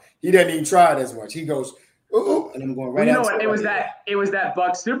now. He doesn't even try it as much. He goes, ooh, and I'm going right. You know what? It was that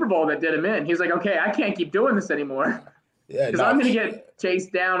Bucs Super Bowl that did him in. He's like, okay, I can't keep doing this anymore. Yeah, because I'm going to get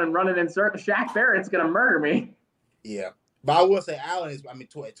chased down and running in circles. Shaq Barrett's going to murder me. Yeah, but I will say Allen is.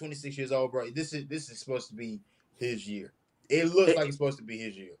 26 years old, bro. This is supposed to be his year. It looks like it's supposed to be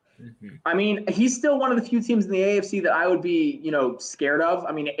his year. Mm-hmm. I mean, he's still one of the few teams in the AFC that I would be, scared of.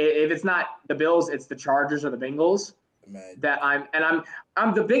 I mean, if it's not the Bills, it's the Chargers or the Bengals. Man.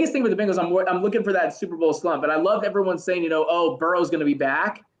 I'm the biggest thing with the Bengals. I'm looking for that Super Bowl slump, but I love everyone saying, Burrow's going to be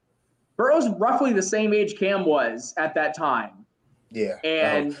back. Burrow's roughly the same age Cam was at that time. Yeah.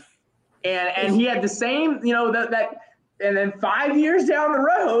 And he had the same, and then 5 years down the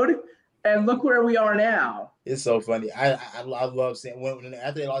road, and look where we are now. It's so funny. I love seeing when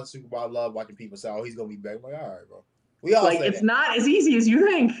after they lost the Super Bowl, I love watching people say, "Oh, he's gonna be back." I'm like, all right, bro. We all say it's that. not as easy as you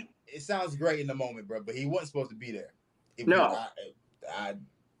think. It sounds great in the moment, bro, but he wasn't supposed to be there. I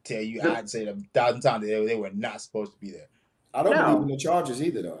tell you, I'd say it 1,000 times they were not supposed to be there. I don't believe in the Chargers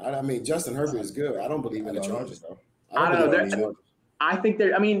either, though. I mean, Justin Herbert is good. I don't believe in the Chargers, though. I don't know. I think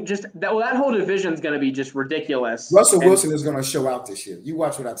they're. I mean, just that whole division is going to be just ridiculous. Russell Wilson is going to show out this year. You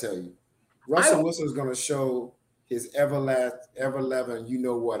watch what I tell you. Russell Wilson is going to show his ever loving you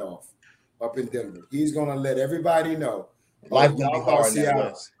know what off up in Denver. He's going to let everybody know. Life going to be hard in the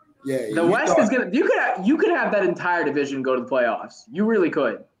West. Yeah, the West is going to. You could have that entire division go to the playoffs. You really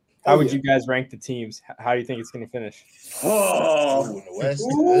could. How would you guys rank the teams? How do you think it's going to finish? Oh, Ooh, in the West.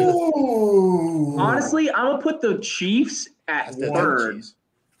 Ooh. honestly, I'm gonna put the Chiefs at That's the third. Chiefs.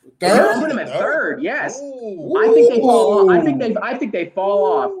 Yeah, Third? I'm putting them at third. Yes, Ooh. I think they fall off. Ooh. I think they fall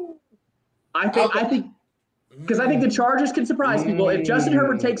off. I think because I think the Chargers can surprise people if Justin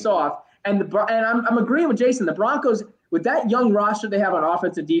Herbert takes off. And I'm agreeing with Jason. The Broncos, with that young roster they have on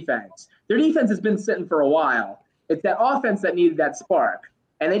offense and defense, their defense has been sitting for a while. It's that offense that needed that spark,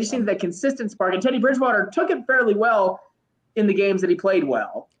 and they just needed that consistent spark. And Teddy Bridgewater took it fairly well in the games that he played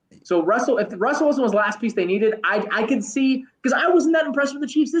well. So if Russell Wilson was the last piece they needed, I could see, because I wasn't that impressed with the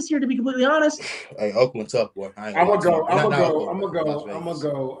Chiefs this year, to be completely honest. Hey, Oakland tough, boy. I'm gonna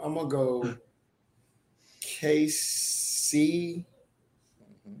go KC,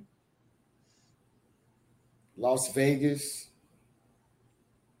 Las Vegas.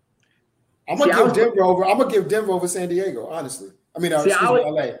 I'm gonna give Denver over San Diego, honestly. I mean,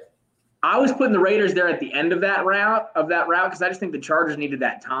 LA. I was putting the Raiders there at the end of that route because I just think the Chargers needed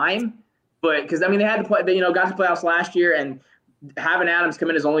that time. But because, I mean, they had to play, got to playoffs last year, and having Adams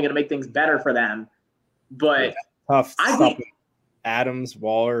come in is only going to make things better for them. But tough. I think Adams,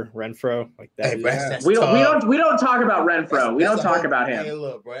 Waller, Renfro, like that. Hey, that's we don't talk about Renfro. We don't talk about him. Hey,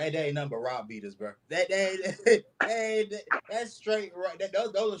 look, bro, that ain't nothing but route beaters, bro. That's straight right.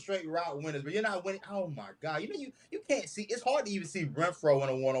 Those are straight route winners, but you're not winning. Oh my God, you can't see. It's hard to even see Renfro in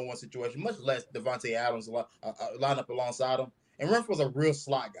a one-on-one situation, much less Devontae Adams line up alongside him. And Renfro's a real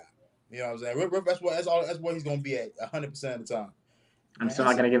slot guy. You know what I'm saying? That's what he's gonna be at 100% of the time. I'm still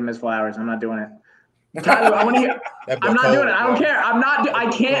not gonna give him his flowers. I'm not doing it. Tyler, I want to hear. I'm not doing it. I don't care. I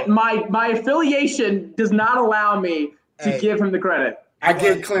can't. My affiliation does not allow me to give him the credit. I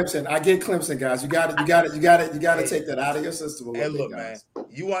get Clemson, guys. You got to take that out of your system. Hey, look, guys. Man.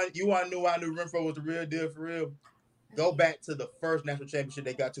 You want to know why I knew Renfro was the real deal for real? Go back to the first national championship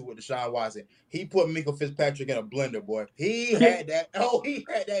they got to with Deshaun Watson. He put Minkah Fitzpatrick in a blender, boy. He had that. He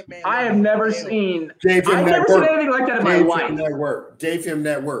had that man. I have never seen. I've never seen anything like that in my life. Gave him that work. Gave him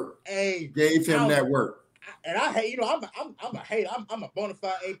that work. And I hate. I'm a hater. I'm a bona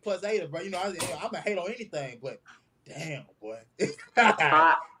fide A+ hater, bro. I'm a hate on anything, but damn, boy.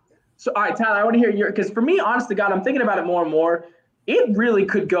 So, all right, Tyler, I want to hear your, because for me, honest to God, I'm thinking about it more and more. It really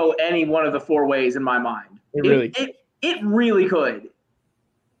could go any one of the four ways in my mind. It really could.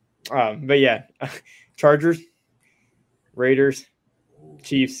 But yeah, Chargers, Raiders,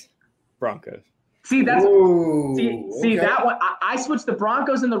 Chiefs, Broncos. See, that's okay. That one. I switched the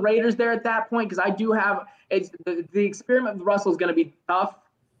Broncos and the Raiders there at that point because I do have the experiment with Russell is going to be tough,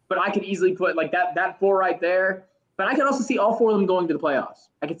 but I could easily put like that four right there. But I can also see all four of them going to the playoffs.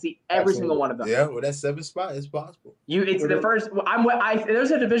 I can see every single one of them. Yeah, well, that 7th spot is possible. It's the first.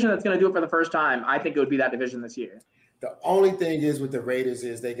 There's a division that's going to do it for the first time. I think it would be that division this year. The only thing is with the Raiders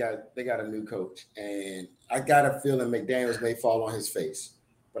is they got a new coach, and I got a feeling McDaniels may fall on his face,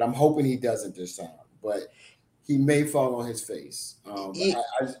 but I'm hoping he doesn't this time. But he may fall on his face. I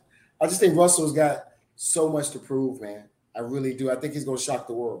just think Russell's got so much to prove, man. I really do. I think he's going to shock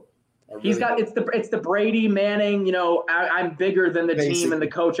the world. It's the Brady Manning. I'm bigger than the team and the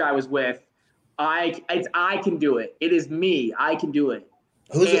coach I was with. I can do it. It is me. I can do it.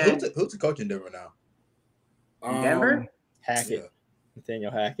 Who's the coach in Denver now? Denver? Hackett. Yeah.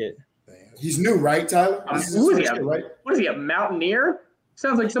 Nathaniel Hackett. He's new, right, Tyler? Who is he? Right? What is he, a Mountaineer?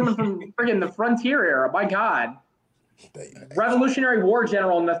 Sounds like someone from friggin' the Frontier era. My God. Revolutionary War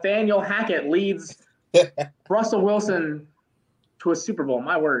General Nathaniel Hackett leads Russell Wilson to a Super Bowl.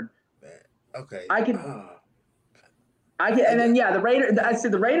 My word. Okay. I can, and then the Raiders. I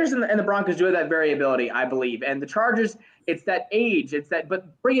said the Raiders and the Broncos do have that variability, I believe, and the Chargers. It's that age. It's that,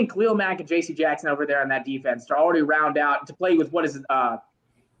 but bringing Khalil Mack and J.C. Jackson over there on that defense to already round out to play with what is they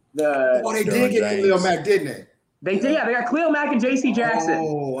did get Khalil Mack, didn't they? They did. Yeah, they got Khalil Mack and J.C. Jackson,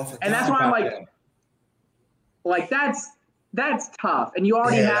 and that's why I'm like that's tough. And you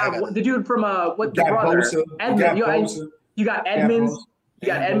already have the dude from the brother Edmund. You got Edmonds. You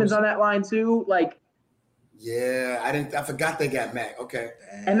got Edmonds on that line too. I forgot they got Mac. Okay.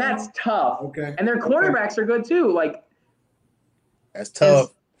 And that's tough. Okay. And their cornerbacks are good too. That's tough.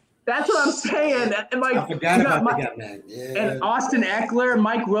 That's what I'm saying. And I forgot about they got Mac. Yeah. And Austin Eckler,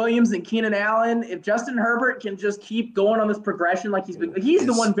 Mike Williams, and Keenan Allen. If Justin Herbert can just keep going on this progression he's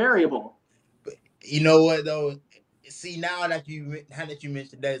the one variable. But you know what though? See, now that you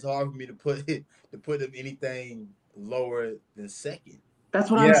mentioned that, it's hard for me to put him anything lower than second. That's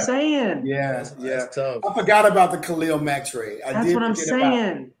what I'm saying. Yeah, That's tough. I forgot about the Khalil Mack trade. That's what I'm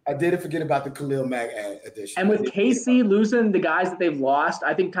saying. I did forget about the Khalil Mack addition. And with KC losing the guys that they've lost,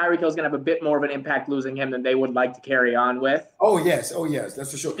 I think Tyreek Hill's going to have a bit more of an impact losing him than they would like to carry on with. Oh yes,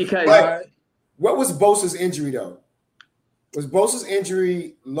 that's for sure. Because what was Bosa's injury though? Was Bosa's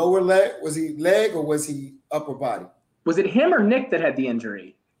injury lower leg? Was he leg or was he upper body? Was it him or Nick that had the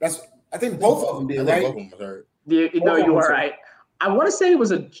injury? I think both of them did, right? Both of them was hurt. You are right. I want to say it was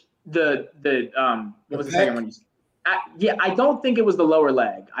the what was the second one? I don't think it was the lower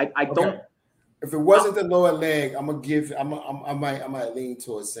leg. I don't. If it wasn't the lower leg, I might lean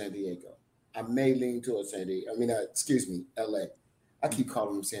towards San Diego. I may lean towards San Diego. I mean, excuse me, LA. I keep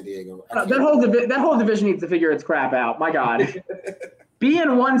calling him San Diego. That whole division needs to figure its crap out. My God, be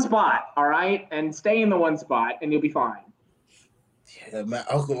in one spot, all right, and stay in the one spot, and you'll be fine. Yeah, man.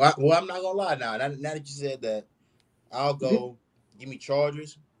 Okay, well, I'm not gonna lie now. Now that you said that, I'll go. Give me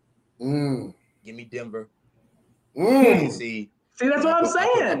Chargers. Give me Denver. See, that's what I'm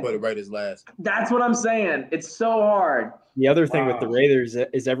saying. I put it right as last. That's what I'm saying. It's so hard. The other thing with the Raiders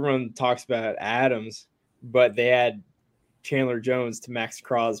is everyone talks about Adams, but they had Chandler Jones to Max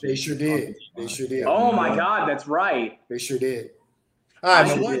Crosby. They sure did. Oh my God, that's right. They sure did. All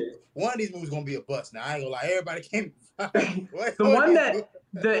right, one of these moves gonna be a bust. Now I ain't gonna lie. Everybody came.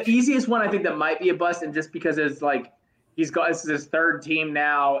 The easiest one I think that might be a bust, and just because it's like this is his third team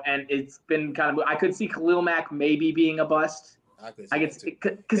now, and it's been kind of. I could see Khalil Mack maybe being a bust. I could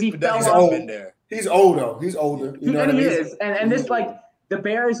because he fell off. He's older. He's older. You know and he is. And this like the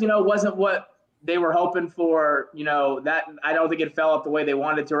Bears, wasn't what they were hoping for. That I don't think it fell out the way they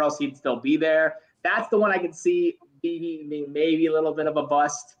wanted to, or else he'd still be there. That's the one I could see being maybe a little bit of a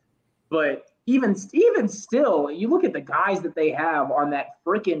bust. But even still, you look at the guys that they have on that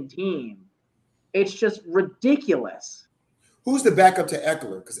freaking team. It's just ridiculous. Who's the backup to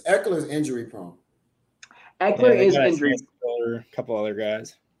Eckler? Because Eckler is injury prone. Eckler is injury. A couple other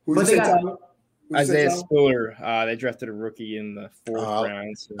guys. Isaiah Spiller. They drafted a rookie in the fourth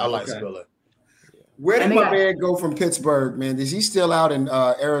round. So. I like Spiller. Where did my man go from Pittsburgh, man? Is he still out in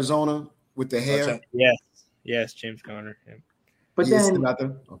Arizona with the hair? Yes, James Conner. Yeah. But he then, is still out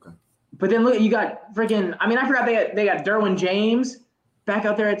there? Okay. But then look, you got freaking. I mean, I forgot they got Derwin James back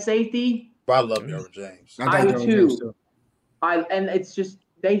out there at safety. But I love Derwin James. I do too. And it's just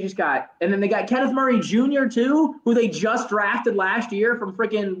they just got, and then they got Kenneth Murray Jr. too, who they just drafted last year from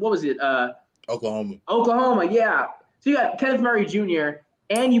freaking what was it? Oklahoma, yeah. So you got Kenneth Murray Jr.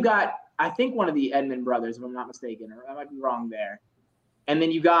 and you got I think one of the Edmond brothers, if I'm not mistaken, or I might be wrong there. And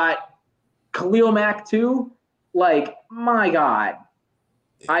then you got Khalil Mack too. Like my God,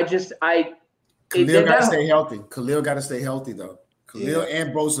 Khalil got to stay healthy. Khalil got to stay healthy though. Khalil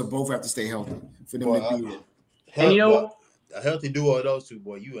and Bosa both have to stay healthy for them to be it. And a healthy duo of those two,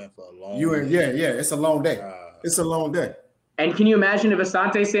 boy, you in for a long day. Yeah. It's a long day. It's a long day. And can you imagine if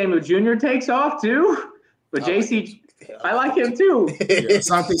Asante Samuel Jr. takes off too? But JC, I like him too.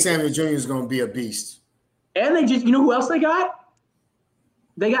 Asante Samuel Jr. is going to be a beast. And they just, who else they got?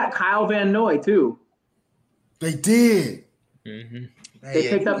 They got Kyle Van Noy too. They did. Mm-hmm. They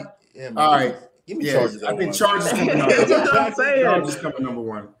picked up. All right. Give me Chargers. I think Chargers coming number one. That's what I'm saying. Chargers coming number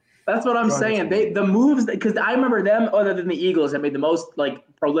one. That's what I'm saying. The moves, because I remember them, other than the Eagles, have made the most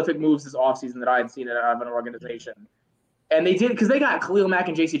prolific moves this offseason that I had seen out of an organization. And they did because they got Khalil Mack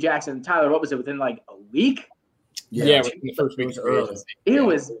and J.C. Jackson. Tyler, what was it, within a week? Yeah, within the first week. It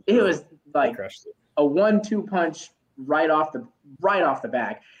was like a 1-2 punch right off the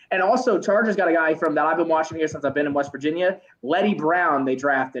back. And also, Chargers got a guy from that I've been watching here since I've been in West Virginia. Letty Brown, they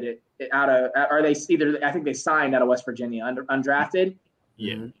drafted it out of, or they either I think they signed out of West Virginia undrafted.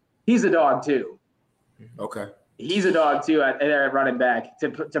 Yeah. He's a dog too. Okay. He's a dog too there at running back to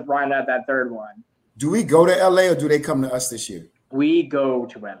round out that third one. Do we go to LA or do they come to us this year? We go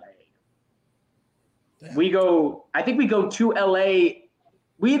to LA. Damn. I think we go to LA.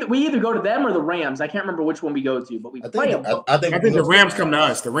 We either go to them or the Rams. I can't remember which one we go to, but we play them. I think the Rams come to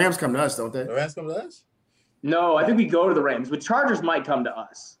us. The Rams come to us, don't they? The Rams come to us? No, I think we go to the Rams. But Chargers might come to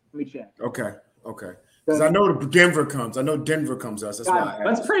us. Let me check. Okay. Because I know Denver comes. I know Denver comes to us. That's why.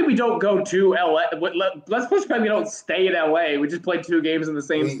 Let's pray we don't go to LA. Let's pray we don't stay in LA. We just play 2 games in the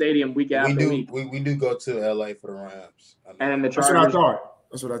same stadium week after week. We do go to LA for the Rams. And then the Chargers.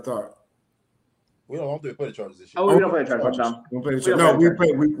 That's what I thought. We don't play the Chargers this year. Oh, we don't play the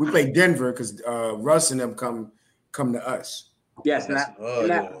Chargers. We play Denver because Russ and them come to us. Yes, and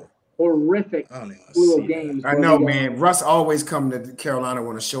that horrific games. I know, man. Russ always come to Carolina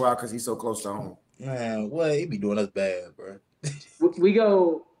want to show out because he's so close to home. Man, what he be doing us bad, bro.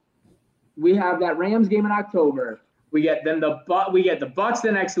 We have that Rams game in October. We get the Bucks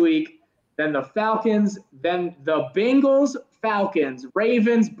the next week, then the Falcons, then the Bengals, Falcons,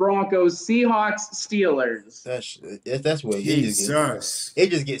 Ravens, Broncos, Seahawks, Steelers. That's where Jesus. it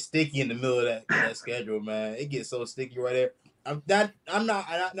just gets sticky in the middle of that schedule, man. It gets so sticky right there. I'm not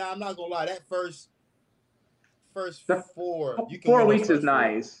gonna lie. That first 4 you can 4 win weeks those is first 4.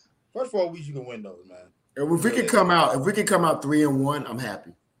 nice. First 4 weeks you can win those, man. If we could come out 3-1, I'm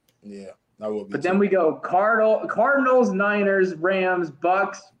happy. Yeah, I will be. But then we go Cardinals, Niners, Rams,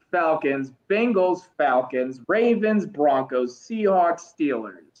 Bucks, Falcons, Bengals, Falcons, Ravens, Broncos, Seahawks,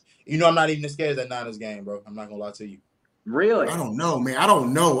 Steelers. You know, I'm not even as scared of that Niners game, bro. I'm not gonna lie to you. Really? I don't know, man. I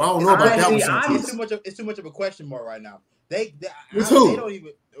don't know about that one. It's too much of a question mark right now. They don't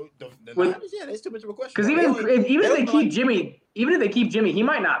even the Niners, yeah, it's too much of a question. Because even if they keep Jimmy, he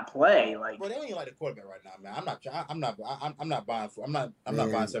might not play. Like, bro, they don't even like the quarterback right now, man. I'm not buying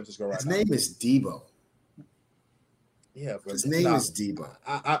San Francisco right now. His name is Debo. Yeah, but his name is Debo.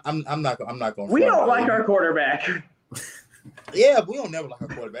 I'm not going. We don't like our quarterback. Yeah, but we don't never like our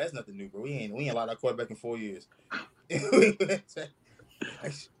quarterback. That's nothing new, bro. We ain't liked our quarterback in 4 years.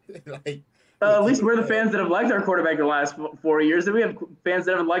 At least we're the fans that have liked our quarterback in the last 4 years, and we have fans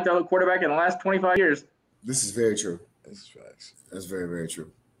that haven't liked our quarterback in the last 25 years. This is very true. That's facts. That's very, very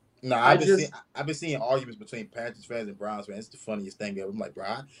true. No, I've been seeing arguments between Panthers fans and Browns fans. It's the funniest thing ever. I'm like, bro,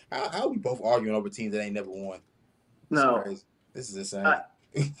 how are we both arguing over teams that ain't never won? No, this is insane.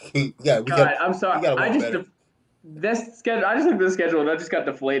 I'm sorry. I just think this schedule that just got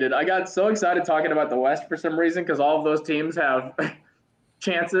deflated. I got so excited talking about the West for some reason because all of those teams have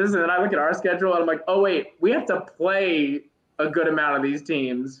chances, and then I look at our schedule and I'm like, oh wait, we have to play a good amount of these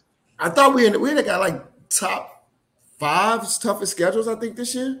teams. I thought we had got like top 5 toughest schedules. I think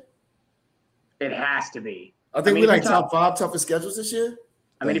this year. It has to be. I think we like top 5 toughest schedules this year.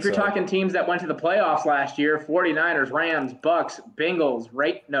 I mean, if you're talking teams that went to the playoffs last year, 49ers, Rams, Bucks, Bengals,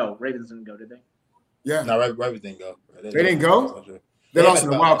 Ravens didn't go, did they? Yeah. No, Ravens didn't go. They didn't go? They lost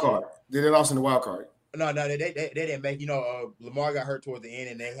in the wild card. They lost in the wild card. No, they didn't make. Lamar got hurt toward the end,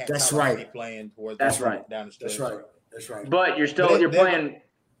 and they had playing towards down the stretch. That's right. But you're playing.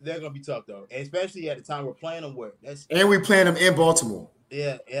 They're gonna be tough though, and especially at the time we're playing them. And we playing them in Baltimore.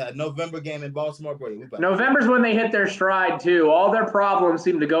 Yeah. November game in Baltimore, bro. November's when they hit their stride too. All their problems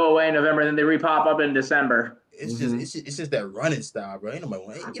seem to go away in November, and then they repop up in December. It's just that running style, bro. You don't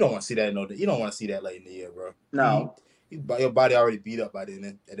want to see that. You don't want to see that late in the year, bro. No. Your body already beat up by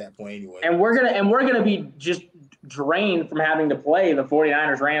then at that point anyway. And we're gonna be just drained from having to play the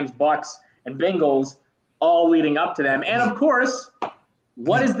 49ers, Rams, Bucks, and Bengals all leading up to them. And of course,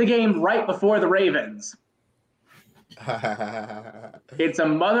 what is the game right before the Ravens? It's a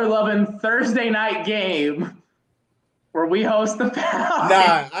mother-loving Thursday night game where we host the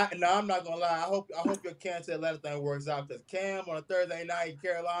Falcons. I'm not gonna lie. I hope your Cam to Atlanta thing works out because Cam on a Thursday night in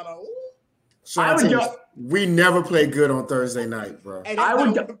Carolina. Ooh. So we never play good on Thursday night, bro. Hey,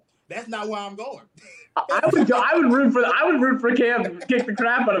 that's not where I'm going. I would root for Cam to kick the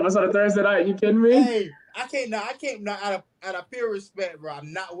crap out of us on a Thursday night. You kidding me? Hey, I can't out of pure respect, bro.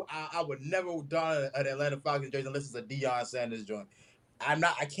 I would never don an Atlanta Falcons jersey unless it's a Deion Sanders joint. I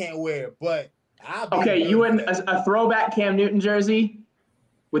can't wear it, but you wouldn't a throwback Cam Newton jersey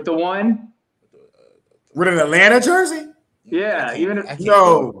with the one with an Atlanta jersey? Yeah,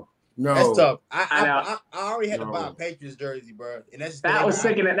 no. That's tough. I already had to buy a Patriots jersey, bro, and that was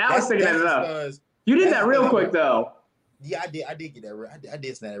sickening. That was sickening enough. You did that real quick though. Yeah, I did get that. I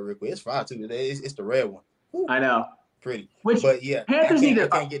did snap that real quick. It's fine too. It's the red one. Woo. I know. Pretty. But yeah, Panthers I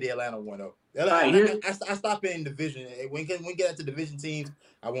can't get the Atlanta one though. I stopped in division. When we get into division teams,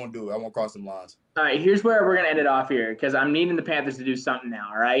 I won't do it. I won't cross some lines. All right, here's where we're gonna end it off here because I'm needing the Panthers to do something now.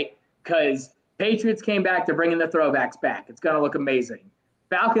 All right, because Patriots came back. They're bringing the throwbacks back. It's gonna look amazing.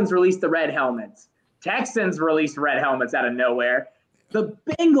 Falcons released the red helmets. Texans released red helmets out of nowhere. The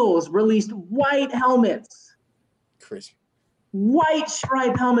Bengals released white helmets. Crazy. White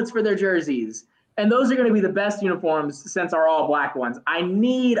stripe helmets for their jerseys. And those are going to be the best uniforms since our all-black ones. I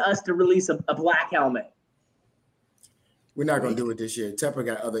need us to release a black helmet. We're not going to do it this year. Tepper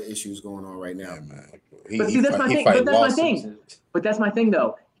got other issues going on right now. Yeah, that's my thing. But that's my thing. But that's my thing,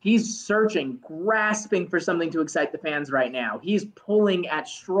 though. He's searching, grasping for something to excite the fans right now. He's pulling at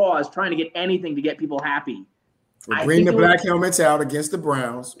straws, trying to get anything to get people happy. We'll bring the black helmets out against the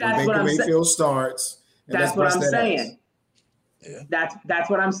Browns when Baker Mayfield starts. That's what I'm saying. Yeah.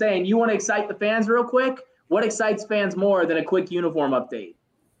 That's what I'm saying. You want to excite the fans real quick? What excites fans more than a quick uniform update?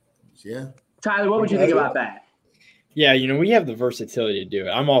 Yeah. Tyler, what would you think about that? Yeah, we have the versatility to do it.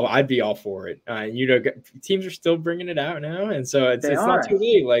 I'd be all for it. Teams are still bringing it out now, and so it's not too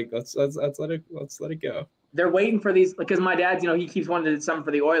late. Like let's let it go. they're waiting for these because my dad's, he keeps wanting to do something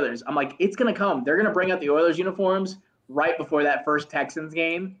for the Oilers. I'm like, it's gonna come. They're gonna bring out the Oilers uniforms right before that first Texans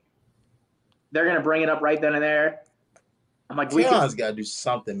game. They're gonna bring it up right then and there. I'm like, Carolina's got to do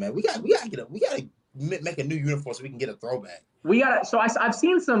something, man. We got to make a new uniform so we can get a throwback. So I've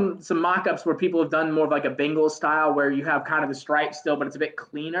seen some mock-ups where people have done more of like a Bengals style where you have kind of the stripes still, but it's a bit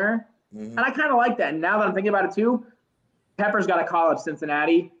cleaner. Mm-hmm. And I kind of like that. And now that I'm thinking about it too, Pepper's got to call up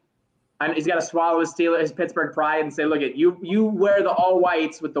Cincinnati. And he's got to swallow his Pittsburgh pride and say, look, you wear the all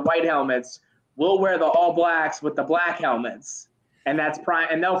whites with the white helmets. We'll wear the all blacks with the black helmets. And that's prime.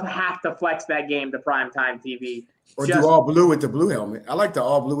 And they'll have to flex that game to primetime TV. Or do all blue with the blue helmet. I like the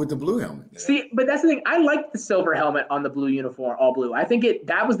all blue with the blue helmet. See, but that's the thing. I like the silver helmet on the blue uniform, all blue. I think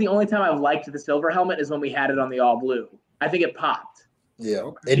that was the only time I've liked the silver helmet is when we had it on the all blue. I think it popped. Yeah.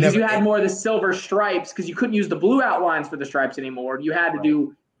 Because you had more of the silver stripes because you couldn't use the blue outlines for the stripes anymore. You had to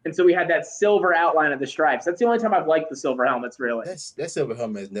do, and so we had that silver outline of the stripes. That's the only time I've liked the silver helmets, really. That silver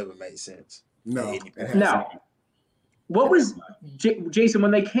helmet has never made sense. No. What was, Jason,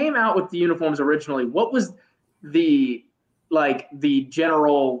 when they came out with the uniforms originally, what was the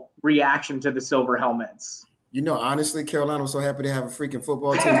general reaction to the silver helmets? Honestly, Carolina was so happy to have a freaking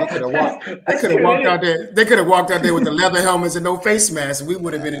football team. They could have walked out there. They could have walked out there with the leather helmets and no face masks, and we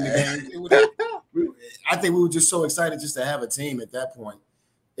would have been in the game. I think we were just so excited just to have a team at that point.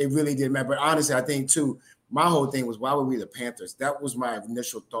 It really didn't matter. But honestly, I think too, my whole thing was, why were we the Panthers? That was my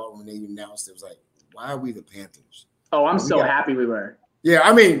initial thought when they announced it. It was like, why are we the Panthers? Oh, I'm so happy we were. Yeah,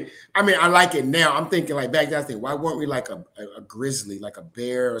 I mean, I like it now. I'm thinking like back then, I think, why weren't we like a grizzly, like a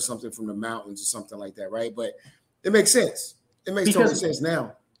bear or something from the mountains or something like that, right? But it makes sense. It makes total sense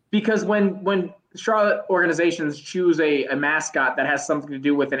now. Because when Charlotte organizations choose a mascot that has something to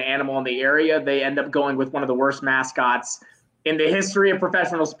do with an animal in the area, they end up going with one of the worst mascots in the history of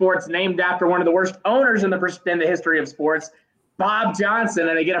professional sports, named after one of the worst owners in the history of sports, Bob Johnson,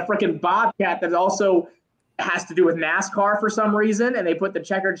 and they get a freaking bobcat that also has to do with NASCAR for some reason, and they put the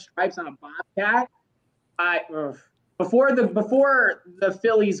checkered stripes on a bobcat. Before the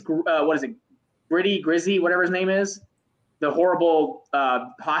Phillies, what is it, Grizzy, whatever his name is, the horrible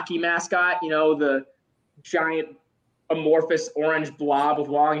hockey mascot, the giant amorphous orange blob with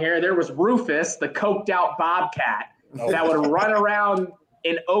long hair. There was Rufus, the coked out bobcat that would run around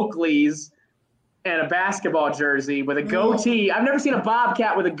in Oakleys and a basketball jersey with a goatee. I've never seen a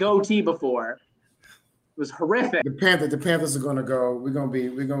bobcat with a goatee before. It was horrific. The Panthers are gonna go. We're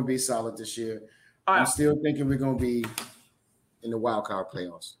gonna be solid this year. I'm still thinking we're gonna be in the wild card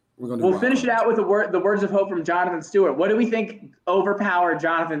playoffs. We'll finish it out with the words of hope from Jonathan Stewart. What do we think overpowered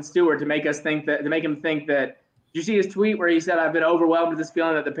Jonathan Stewart to make him think that? Did you see his tweet where he said, "I've been overwhelmed with this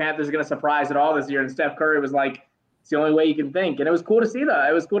feeling that the Panthers are going to surprise it all this year," and Steph Curry was like, "It's the only way you can think," and it was cool to see that.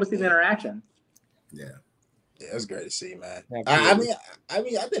 It was cool to see the interaction. Yeah, it was great to see, man. Absolutely. I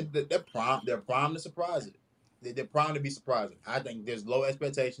mean, I think that they're primed to surprise it. They're primed to be surprising. I think there's low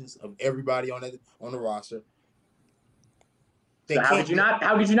expectations of everybody on the roster. So how could you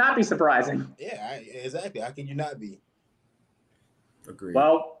not be surprising? Yeah, exactly. How can you not be? Agreed.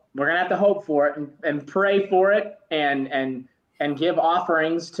 Well, we're gonna have to hope for it and pray for it and give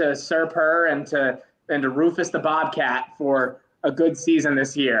offerings to Sir Purr and to Rufus the Bobcat for a good season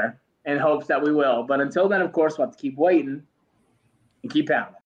this year in hopes that we will. But until then, of course, we'll have to keep waiting and keep pounding.